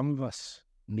 some of us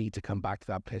need to come back to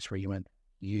that place where you went,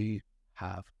 you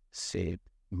have saved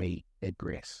me in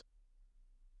grace.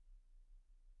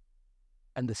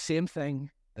 And the same thing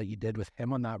that you did with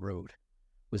him on that road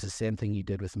was the same thing you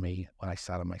did with me when I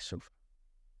sat on my sofa.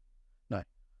 Now,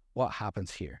 what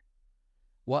happens here?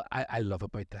 What I love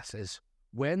about this is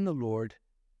when the Lord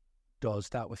does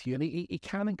that with you, and he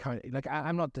can encounter, like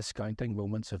I'm not discounting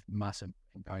moments of massive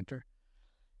encounter.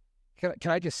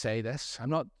 Can I just say this? I'm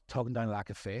not talking down lack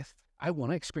of faith. I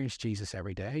want to experience Jesus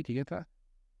every day. Do you get that?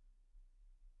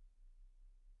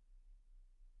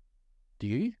 Do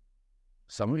you?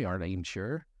 Some of you aren't even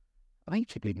sure. I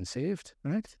think you've been saved,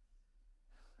 right?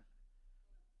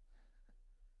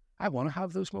 I want to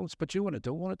have those moments, but you want to,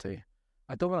 don't want to.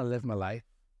 I don't want to live my life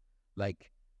like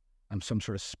I'm some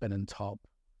sort of spinning top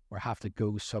or have to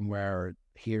go somewhere or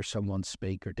hear someone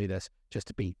speak or do this just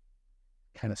to be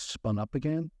kind of spun up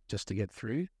again, just to get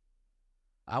through.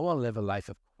 I want to live a life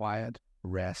of quiet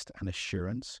rest and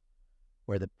assurance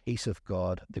where the peace of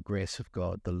God, the grace of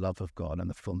God, the love of God, and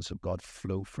the fullness of God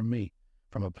flow from me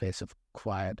from a place of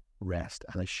quiet rest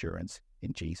and assurance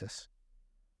in Jesus.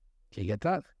 Can you get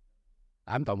that?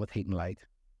 I'm done with heat and light.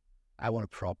 I want a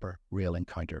proper, real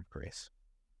encounter of grace.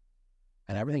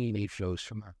 And everything you need flows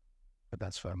from that. But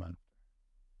that's what I'm on.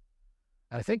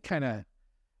 And I think kind of,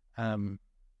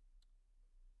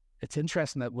 it's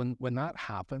interesting that when that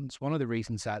happens, one of the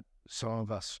reasons that some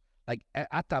of us, like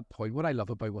at that point, what I love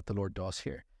about what the Lord does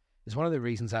here is one of the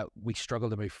reasons that we struggle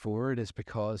to move forward is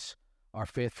because our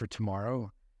faith for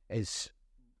tomorrow is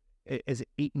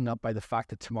eaten up by the fact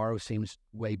that tomorrow seems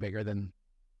way bigger than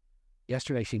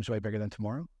yesterday seems way bigger than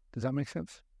tomorrow. Does that make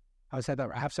sense? I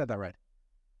have said that right.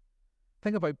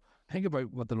 Think about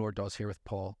what the Lord does here with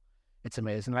Paul. It's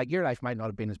amazing. Like your life might not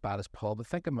have been as bad as Paul, but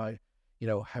think about,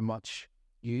 how much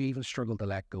you even struggle to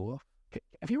let go of.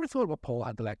 Have you ever thought what Paul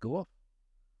had to let go of?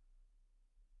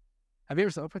 Have you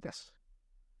ever thought about this?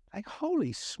 Like,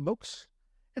 holy smokes.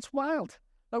 It's wild.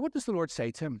 Now, what does the Lord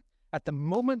say to him? At the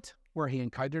moment where he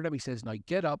encountered him, he says, now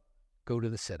get up, go to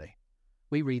the city.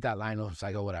 We read that line and it's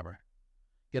like, oh, whatever.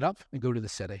 Get up and go to the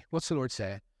city. What's the Lord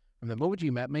say? From the moment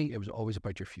you met me, it was always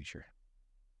about your future.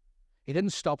 He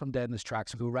didn't stop him dead in his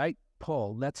tracks and go, right,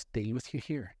 Paul, let's deal with you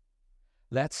here.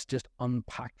 Let's just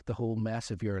unpack the whole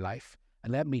mess of your life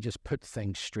and let me just put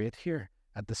things straight here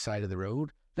at the side of the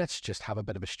road. Let's just have a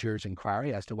bit of a steward's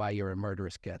inquiry as to why you're a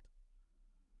murderous git.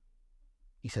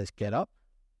 He says, get up,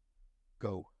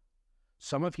 go.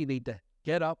 Some of you need to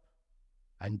get up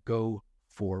and go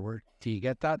forward. Do you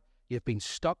get that? You've been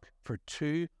stuck for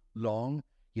too long.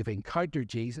 You've encountered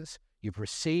Jesus. You've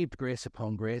received grace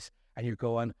upon grace. And you're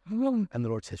going, and the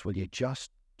Lord says, will you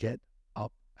just get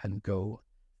up and go?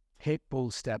 Take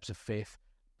bold steps of faith.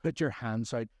 Put your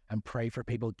hands out and pray for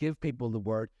people. Give people the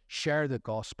word. Share the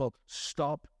gospel.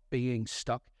 Stop being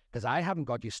stuck. Because I haven't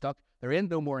got you stuck. There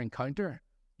ain't no more encounter.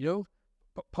 You know,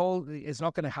 Paul is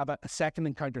not going to have a second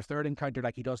encounter, third encounter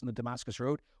like he does on the Damascus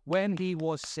Road. When he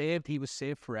was saved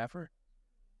forever.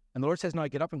 And the Lord says, now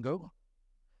get up and go.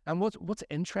 And what's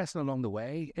interesting along the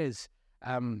way is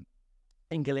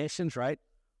in Galatians, right,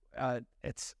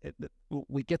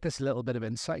 we get this little bit of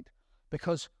insight.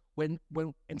 Because when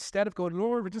instead of going,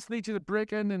 Lord, we just need you to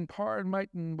break in power and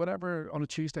might and whatever on a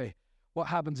Tuesday, what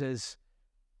happens is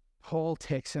Paul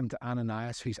takes him to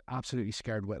Ananias, who's absolutely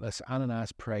scared witless.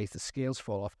 Ananias prays, the scales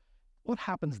fall off. What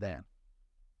happens then?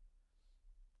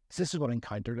 This is what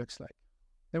encounter looks like.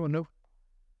 Anyone know?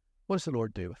 What does the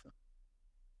Lord do with him?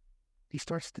 He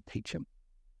starts to teach him.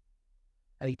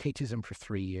 And he teaches him for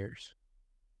 3 years.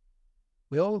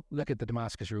 We all look at the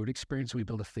Damascus Road experience, we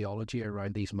build a theology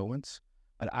around these moments.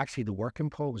 But actually the work in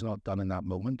Paul was not done in that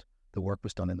moment. The work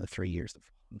was done in the 3 years that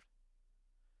followed.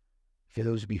 For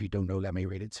those of you who don't know, let me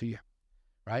read it to you.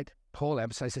 Right? Paul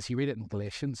emphasizes, you read it in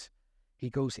Galatians. He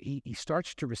goes, he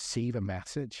starts to receive a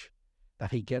message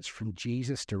that he gets from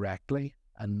Jesus directly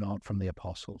and not from the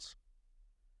apostles.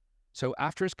 So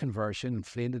after his conversion and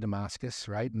fleeing to Damascus,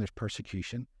 right, and there's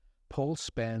persecution, Paul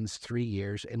spends 3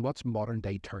 years in what's modern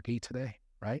day Turkey today,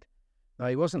 right? Now,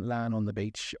 he wasn't lying on the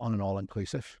beach on an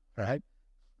all-inclusive, right?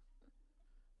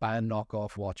 Buying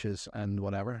knockoff watches and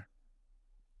whatever.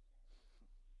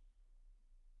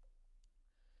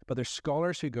 But there's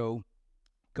scholars who go,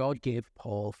 God gave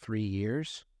Paul 3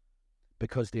 years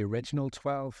because the original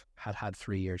 12 had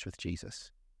 3 years with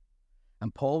Jesus.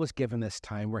 And Paul was given this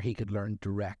time where he could learn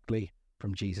directly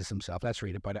from Jesus himself. Let's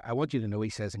read about it. I want you to know,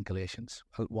 he says in Galatians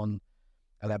 1:11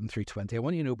 through 20, I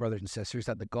want you to know, brothers and sisters,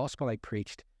 that the gospel I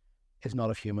preached is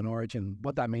not of human origin.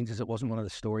 What that means is it wasn't one of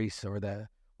the stories or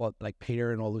like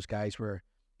Peter and all those guys where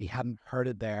he hadn't heard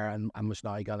it there and was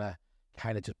now going to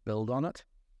kind of just build on it.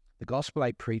 The gospel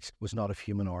I preached was not of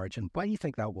human origin. Why do you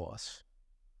think that was?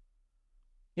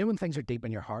 You know, when things are deep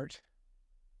in your heart,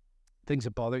 things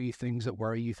that bother you, things that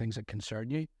worry you, things that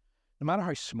concern you, no matter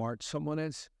how smart someone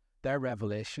is, their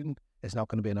revelation is not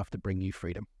going to be enough to bring you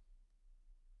freedom.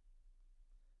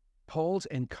 Paul's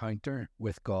encounter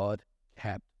with God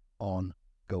kept on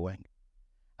going.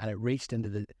 And it reached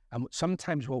into and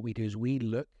sometimes what we do is we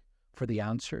look for the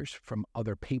answers from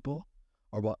other people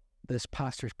or what this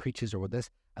pastor preaches or what this,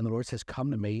 and the Lord says, come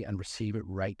to me and receive it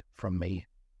right from me.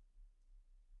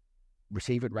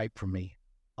 Receive it right from me.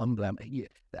 Unblemished.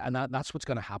 And that's what's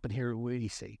going to happen here, we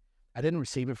see. I didn't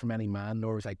receive it from any man,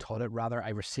 nor was I taught it. Rather, I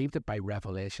received it by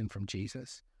revelation from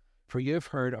Jesus. For you have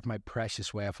heard of my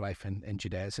precious way of life in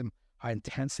Judaism, how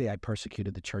intensely I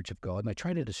persecuted the church of God, and I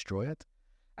tried to destroy it.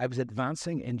 I was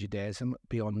advancing in Judaism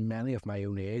beyond many of my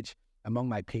own age among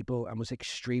my people, and was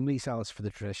extremely zealous for the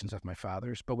traditions of my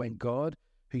fathers. But when God,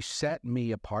 who set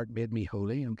me apart, made me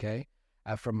holy,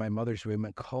 from my mother's womb,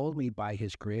 and called me by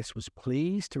his grace, was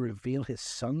pleased to reveal his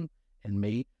Son in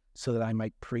me, so that I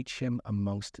might preach him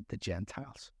amongst the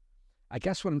Gentiles. I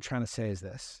guess what I'm trying to say is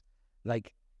this.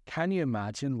 Like, can you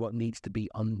imagine what needs to be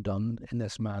undone in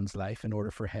this man's life in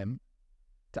order for him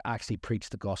to actually preach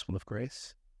the gospel of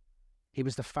grace? He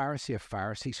was the Pharisee of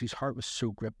Pharisees whose heart was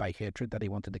so gripped by hatred that he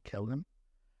wanted to kill them.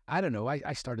 I don't know.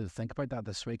 I started to think about that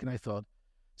this week, and I thought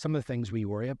some of the things we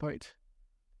worry about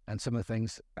and some of the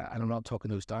things, and I'm not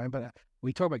talking those down, but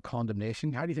we talk about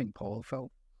condemnation. How do you think Paul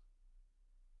felt?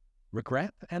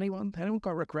 Regret? Anyone? Anyone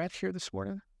got regret here this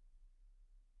morning?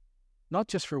 Not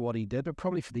just for what he did, but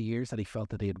probably for the years that he felt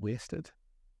that he had wasted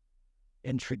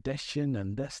in tradition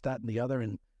and this, that, and the other.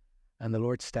 And the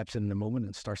Lord steps in the moment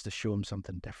and starts to show him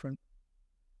something different.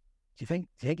 Do you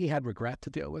think he had regret to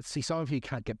deal with? See, some of you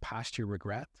can't get past your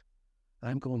regret. And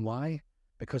I'm going, why?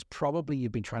 Because probably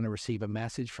you've been trying to receive a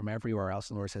message from everywhere else,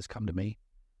 and the Lord says, come to me.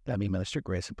 Let me minister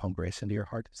grace upon grace into your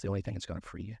heart. It's the only thing that's going to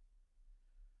free you.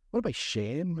 What about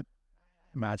shame?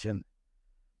 Imagine,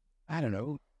 I don't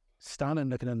know, standing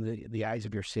looking in the eyes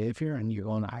of your Savior and you're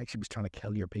going, I actually was trying to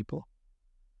kill your people.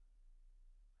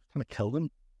 Trying to kill them.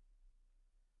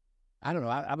 I don't know,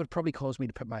 that would probably cause me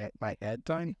to put my head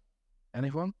down.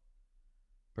 Anyone?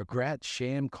 Regret,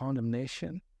 shame,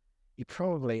 condemnation. You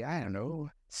probably, I don't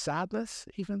know, sadness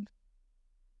even.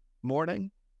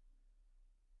 Mourning.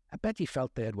 I bet you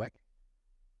felt dead wick.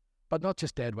 But not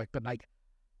just dead wick, but like,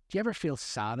 do you ever feel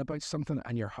sad about something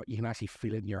and you can actually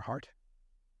feel it in your heart?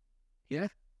 Yeah?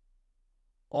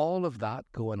 All of that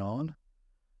going on.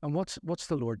 And what's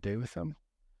the Lord do with him?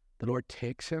 The Lord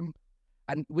takes him.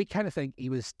 And we kind of think he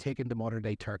was taken to modern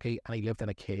day Turkey and he lived in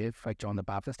a cave like John the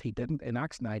Baptist. He didn't. In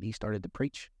Acts 9, he started to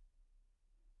preach.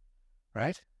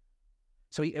 Right?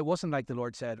 So it wasn't like the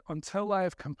Lord said, until I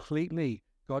have completely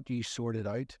got you sorted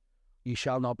out, you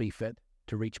shall not be fit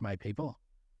to reach my people.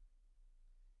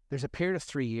 There's a period of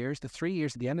 3 years. At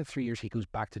the end of 3 years, he goes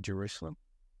back to Jerusalem.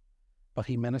 But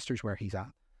he ministers where he's at.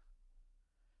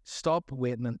 Stop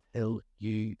waiting until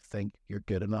you think you're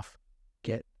good enough.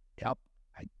 Get up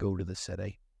and go to the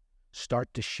city.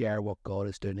 Start to share what God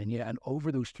is doing in you. And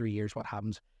over those 3 years, what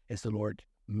happens is the Lord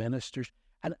ministers.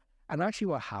 And actually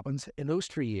what happens in those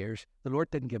 3 years, the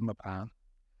Lord didn't give him a plan.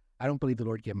 I don't believe the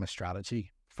Lord gave him a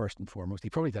strategy, first and foremost. He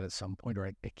probably did at some point, or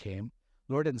it came.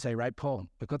 The Lord didn't say, right, Paul,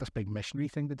 we've got this big missionary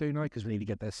thing to do now because we need to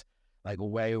get this like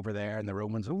way over there. And the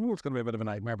Romans, it's going to be a bit of a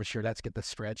nightmare, but sure, let's get the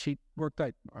spreadsheet worked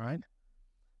out, all right?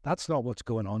 That's not what's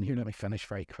going on here. Let me finish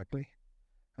very quickly.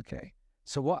 Okay.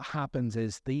 So what happens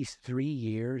is these 3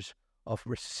 years of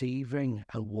receiving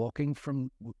and walking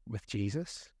with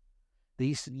Jesus,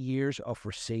 these years of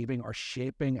receiving are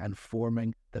shaping and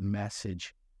forming the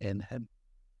message in him.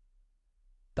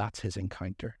 That's his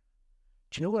encounter.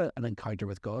 Do you know what an encounter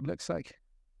with God looks like?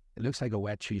 It looks like a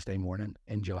wet Tuesday morning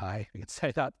in July. I can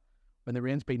say that. When the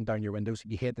rain's beating down your windows,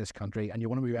 you hate this country and you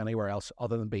want to move anywhere else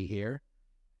other than be here.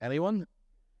 Anyone?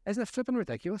 Isn't it flipping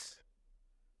ridiculous?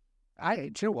 Do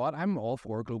you know what? I'm all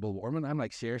for global warming. I'm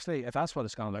like, seriously, if that's what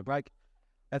it's going to look like,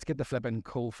 let's get the flipping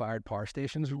coal-fired power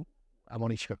stations. I'm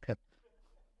only sure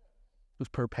those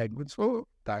poor penguins. Oh,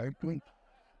 down.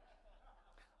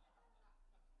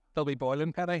 They'll be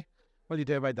boiling, Penny. What do you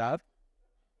do about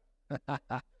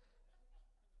that?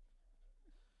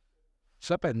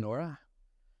 Flipping Nora.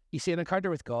 You see, an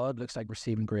encounter with God looks like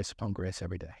receiving grace upon grace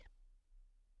every day.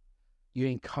 You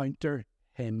encounter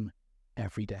him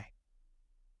every day.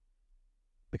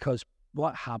 Because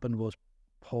what happened was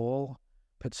Paul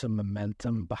put some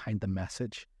momentum behind the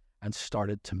message and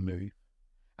started to move.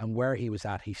 And where he was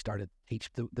at, he started to teach.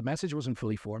 The message wasn't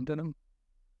fully formed in him.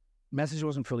 The message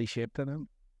wasn't fully shaped in him.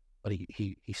 But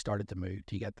he started to move.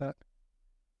 Do you get that?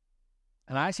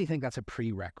 And I actually think that's a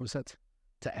prerequisite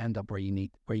to end up where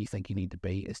you think you need to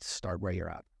be, is to start where you're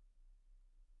at.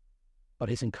 But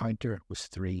his encounter was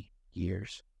 3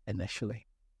 years initially.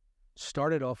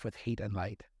 Started off with heat and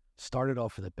light. Started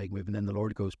off with a big move. And then the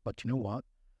Lord goes, but you know what?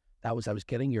 I was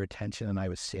getting your attention and I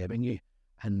was saving you.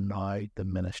 And now the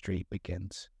ministry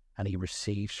begins. And he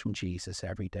receives from Jesus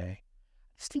every day.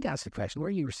 I just need to ask the question, where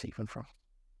are you receiving from?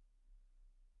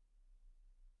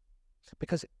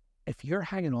 Because if you're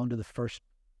hanging on to the first,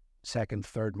 second,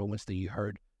 third moments that you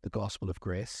heard the gospel of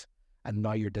grace, and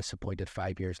now you're disappointed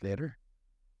 5 years later,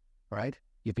 right?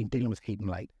 You've been dealing with heat and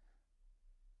light.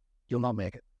 You'll not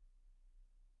make it.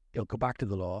 You'll go back to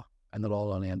the law, and the law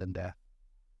will only end in death.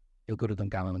 You'll go to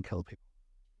Dungannon and kill people.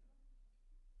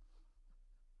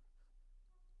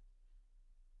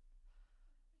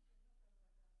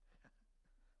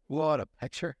 What a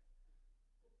picture.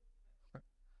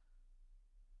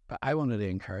 But I wanted to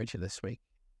encourage you this week.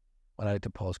 When I had to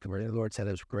Paul's conversion, the Lord said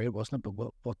it was great, wasn't it?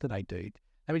 But what did I do?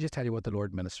 Let me just tell you what the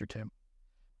Lord ministered to him.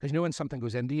 Because you know when something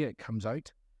goes into you, it comes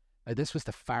out. Now, this was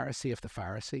the Pharisee of the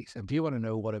Pharisees. And do you want to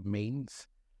know what it means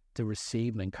to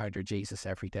receive and encounter Jesus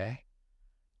every day?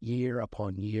 Year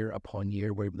upon year upon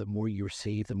year, where the more you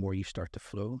receive, the more you start to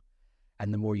flow.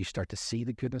 And the more you start to see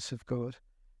the goodness of God.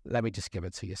 Let me just give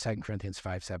it to you. 2 Corinthians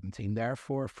 5:17.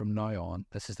 Therefore, from now on,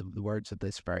 this is the words of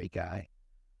this very guy.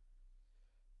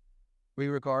 We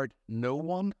regard no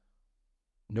one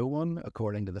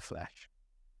according to the flesh.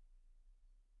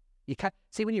 You can't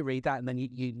see when you read that and then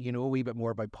you know a wee bit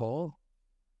more about Paul,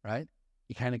 right?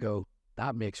 You kind of go,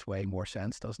 that makes way more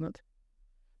sense, doesn't it?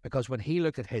 Because when he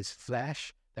looked at his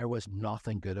flesh, there was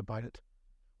nothing good about it.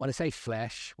 When I say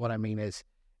flesh, what I mean is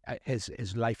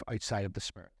his life outside of the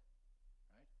spirit.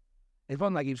 Right? It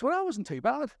wasn't like he was, well, that wasn't too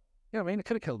bad. You know what I mean? I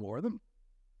could have killed more of them.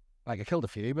 Like I killed a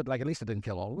few, but like at least I didn't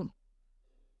kill all of them.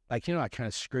 Like, you know, I kind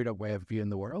of screwed up way of viewing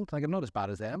the world. Like, I'm not as bad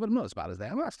as them, but I'm not as bad as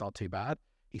them. That's not too bad.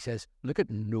 He says, look at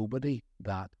nobody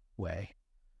that way.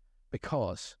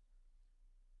 Because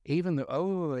even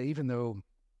though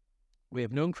we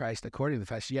have known Christ according to the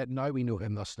flesh, yet now we know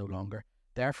him thus no longer.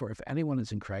 Therefore, if anyone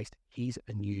is in Christ, he's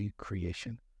a new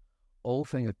creation. All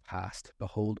things have passed.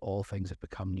 Behold, all things have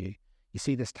become new. You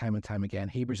see this time and time again.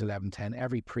 Hebrews 11:10.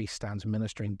 Every priest stands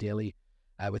ministering daily.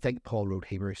 We think Paul wrote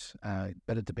Hebrews.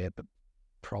 Bit of debate, but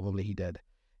probably he did.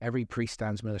 Every priest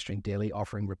stands ministering daily,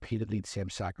 offering repeatedly the same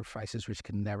sacrifices, which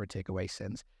can never take away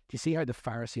sins. Do you see how the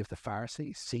Pharisee of the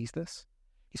Pharisees sees this?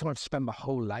 He's going to spend my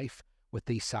whole life with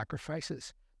these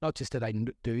sacrifices. Not just did I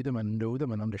do them and know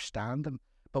them and understand them,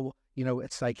 but,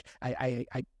 it's like I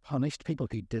punished people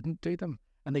who didn't do them.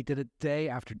 And they did it day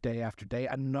after day after day.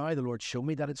 And now the Lord showed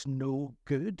me that it's no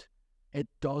good. It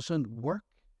doesn't work.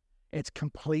 It's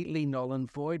completely null and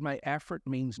void. My effort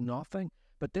means nothing.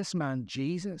 But this man,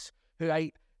 Jesus, who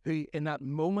in that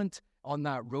moment on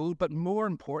that road, but more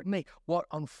importantly, what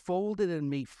unfolded in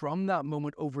me from that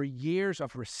moment over years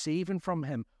of receiving from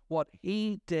him, what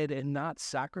he did in that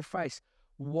sacrifice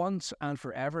once and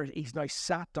forever. He's now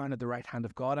sat down at the right hand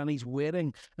of God, and he's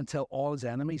waiting until all his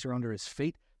enemies are under his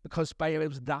feet, because it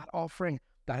was that offering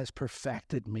that has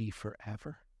perfected me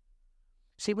forever.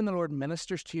 See, when the Lord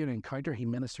ministers to you in an encounter, he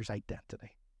ministers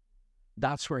identity.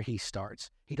 That's where he starts.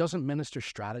 He doesn't minister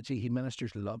strategy. He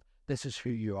ministers love. This is who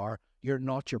you are. You're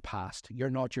not your past. You're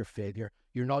not your failure.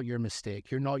 You're not your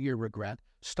mistake. You're not your regret.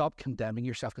 Stop condemning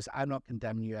yourself, because I'm not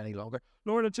condemning you any longer.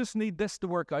 Lord, I just need this to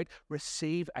work out.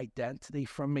 Receive identity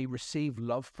from me. Receive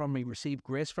love from me. Receive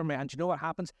grace from me. And you know what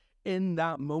happens? In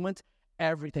that moment,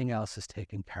 everything else is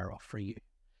taken care of for you.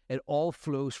 It all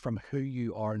flows from who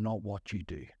you are, not what you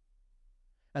do.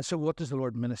 And so what does the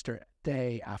Lord minister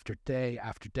day after day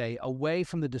after day? Away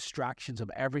from the distractions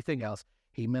of everything else,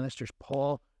 he ministers,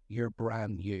 Paul, you're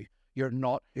brand new. You're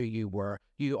not who you were.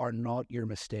 You are not your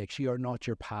mistakes. You are not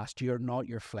your past. You are not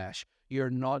your flesh. You're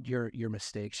not your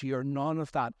mistakes. You're none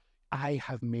of that. I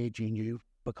have made you new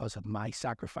because of my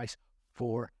sacrifice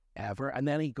forever. And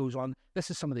then he goes on. This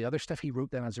is some of the other stuff he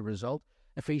wrote then as a result.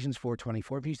 Ephesians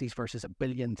 4:24. I've used these verses 1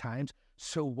 billion times.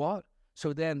 So what?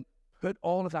 So then put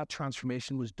all of that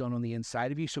transformation was done on the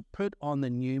inside of you. So put on the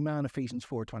new man, Ephesians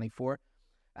 4:24,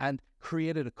 and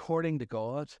created according to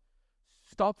God.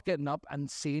 Stop getting up and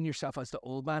seeing yourself as the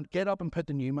old man. Get up and put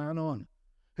the new man on,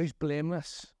 who's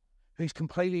blameless, who's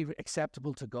completely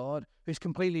acceptable to God, who's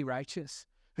completely righteous,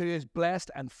 who is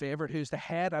blessed and favored, who's the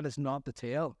head and is not the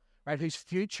tail, right? Whose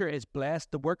future is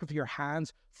blessed, the work of your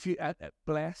hands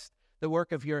blessed, the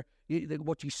work of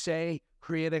what you say,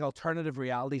 creating alternative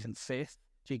realities and faith.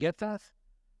 Do you get that?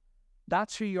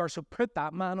 That's who you are. So put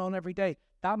that man on every day.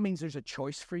 That means there's a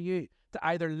choice for you to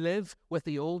either live with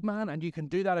the old man, and you can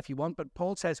do that if you want. But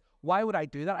Paul says, why would I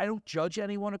do that? I don't judge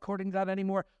anyone according to that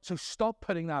anymore. So stop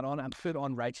putting that on and put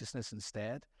on righteousness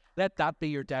instead. Let that be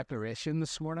your declaration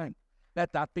this morning.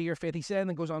 Let that be your faith. He said,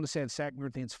 and goes on to say in 2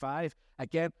 Corinthians 5,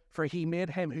 again, for he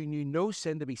made him who knew no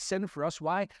sin to be sin for us.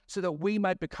 Why? So that we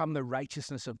might become the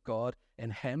righteousness of God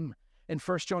in him. In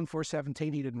 1 John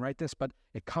 4:17, he didn't write this, but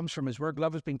it comes from his word.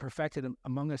 Love has been perfected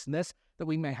among us in this, that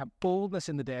we may have boldness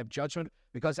in the day of judgment,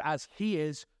 because as he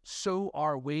is, so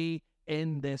are we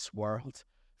in this world.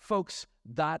 Folks,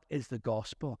 that is the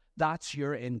gospel. That's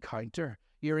your encounter.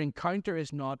 Your encounter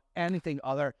is not anything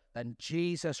other than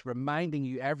Jesus reminding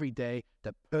you every day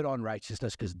to put on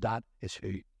righteousness, because that is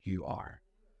who you are.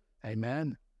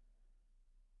 Amen.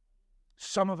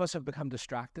 Some of us have become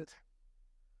distracted.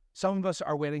 Some of us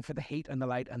are waiting for the heat and the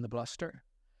light and the bluster.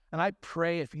 And I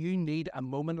pray if you need a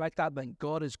moment like that, then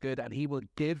God is good and he will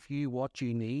give you what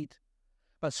you need.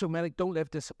 But so many don't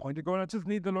live disappointed, going, I just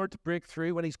need the Lord to break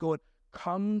through, when he's going,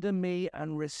 come to me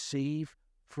and receive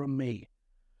from me.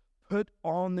 Put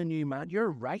on the new man.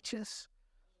 You're righteous.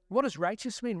 What does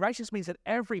righteous mean? Righteous means that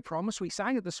every promise, we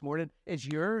sang it this morning, is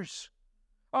yours.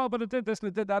 Oh, but it did this and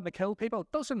it did that and it killed people.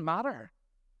 It doesn't matter.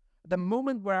 The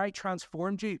moment where I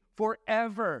transformed you,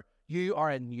 forever, you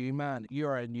are a new man. You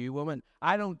are a new woman.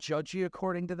 I don't judge you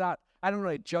according to that. I don't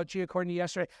really judge you according to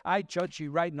yesterday. I judge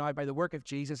you right now by the work of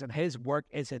Jesus, and his work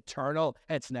is eternal.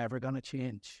 It's never going to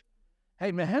change.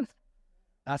 Amen.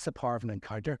 That's the power of an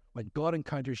encounter. When God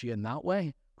encounters you in that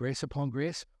way, grace upon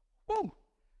grace, whoa,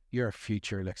 your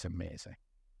future looks amazing.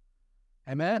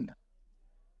 Amen.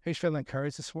 Who's feeling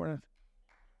encouraged this morning?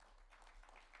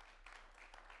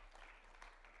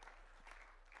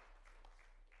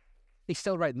 He's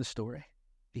still writing the story.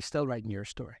 He's still writing your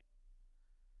story.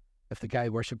 If the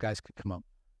worship guys could come up,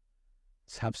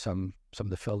 let's have some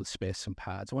to fill the space, some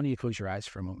pads. I want you to close your eyes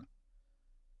for a moment.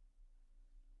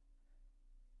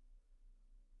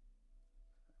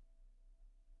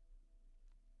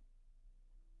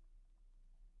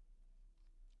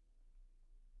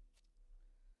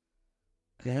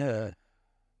 Yeah.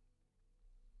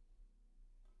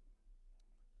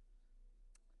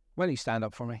 Why don't you stand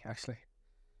up for me, actually?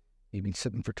 You've been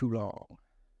sitting for too long.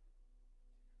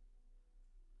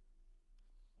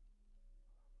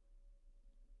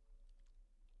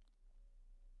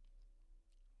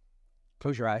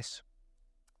 Close your eyes.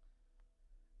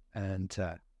 And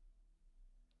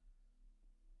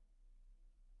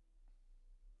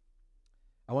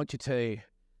I want you to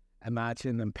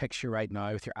imagine and picture right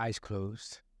now with your eyes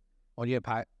closed. I want you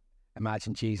to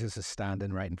imagine Jesus is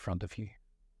standing right in front of you.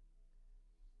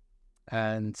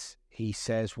 And he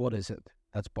says, what is it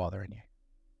that's bothering you?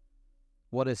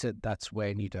 What is it that's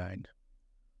weighing you down?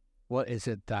 What is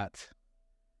it that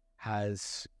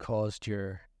has caused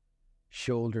your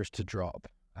shoulders to drop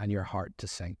and your heart to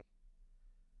sink?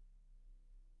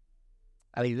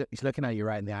 And he's looking at you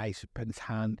right in the eyes, putting his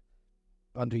hand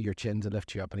under your chin to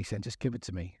lift you up, and he's saying, just give it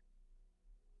to me.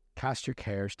 Cast your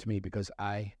cares to me because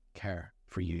I care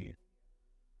for you.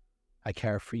 I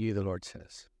care for you, the Lord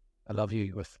says. I love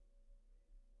you with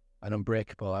an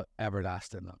unbreakable,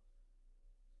 everlasting love.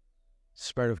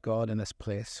 Spirit of God, in this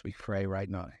place, we pray right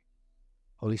now,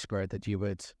 Holy Spirit, that you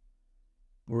would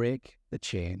break the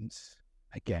chains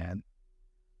again,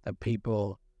 that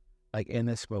people like in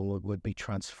this world would be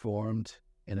transformed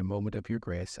in a moment of your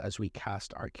grace as we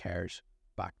cast our cares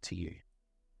back to you.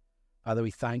 Father,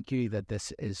 we thank you that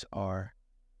this is our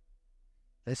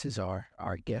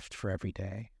gift for every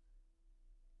day.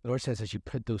 The Lord says, as you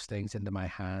put those things into my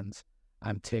hands,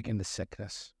 I'm taking the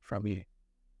sickness from you.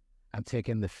 I'm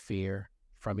taking the fear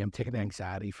from you. I'm taking the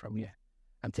anxiety from you.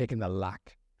 I'm taking the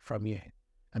lack from you.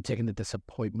 I'm taking the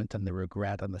disappointment and the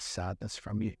regret and the sadness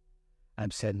from you.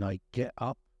 I'm saying, now get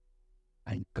up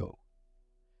and go,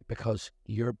 because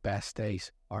your best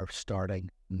days are starting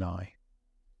now.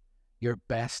 Your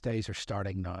best days are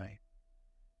starting now.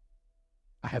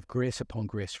 I have grace upon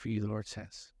grace for you, the Lord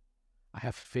says. I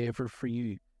have favor for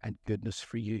you and goodness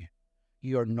for you.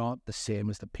 You are not the same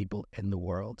as the people in the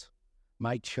world.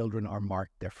 My children are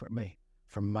marked differently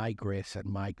for my grace and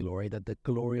my glory, that the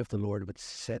glory of the Lord would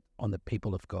sit on the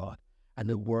people of God and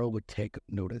the world would take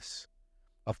notice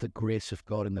of the grace of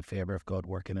God and the favor of God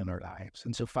working in our lives.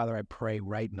 And so, Father, I pray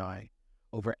right now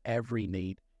over every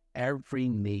need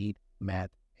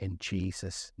met in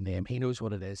Jesus' name. He knows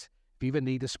what it is. If you have a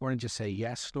need this morning, just say,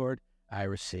 yes, Lord, I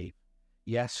receive.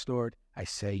 Yes, Lord, I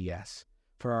say yes.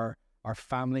 For our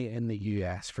family in the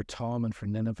US, for Tom and for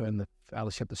Nineveh in the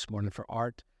fellowship this morning, for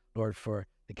Art, Lord, for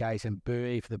the guys in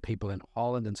Bowie, for the people in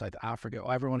Holland and South Africa,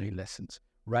 everyone who listens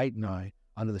right now,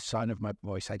 under the sound of my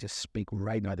voice, I just speak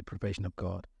right now the provision of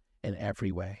God in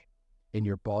every way, in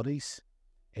your bodies,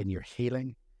 in your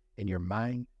healing, in your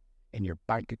mind, in your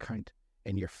bank account,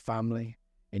 in your family,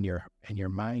 in your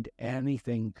mind,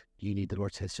 anything you need. The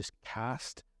Lord says, just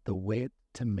cast the weight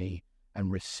to me and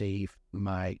receive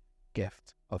my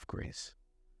gift of grace.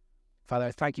 Father,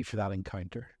 I thank you for that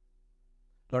encounter.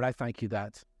 Lord, I thank you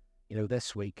that,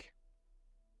 this week,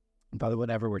 Father,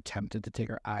 whenever we're tempted to take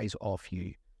our eyes off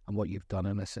you and what you've done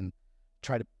in us and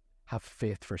try to have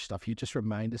faith for stuff, you just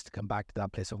remind us to come back to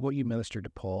that place of what you ministered to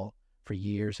Paul for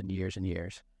years and years and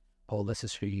years. Paul, this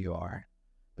is who you are.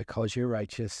 Because you're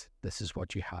righteous, this is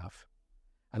what you have.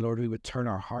 And Lord, we would turn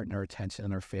our heart and our attention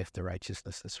and our faith to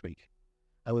righteousness this week.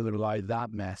 And we would allow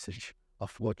that message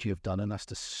of what you have done in us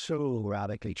to so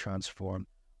radically transform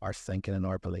our thinking and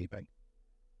our believing.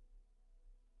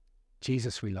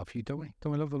 Jesus, we love you, don't we?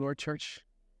 Don't we love the Lord, church?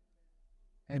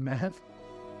 Amen.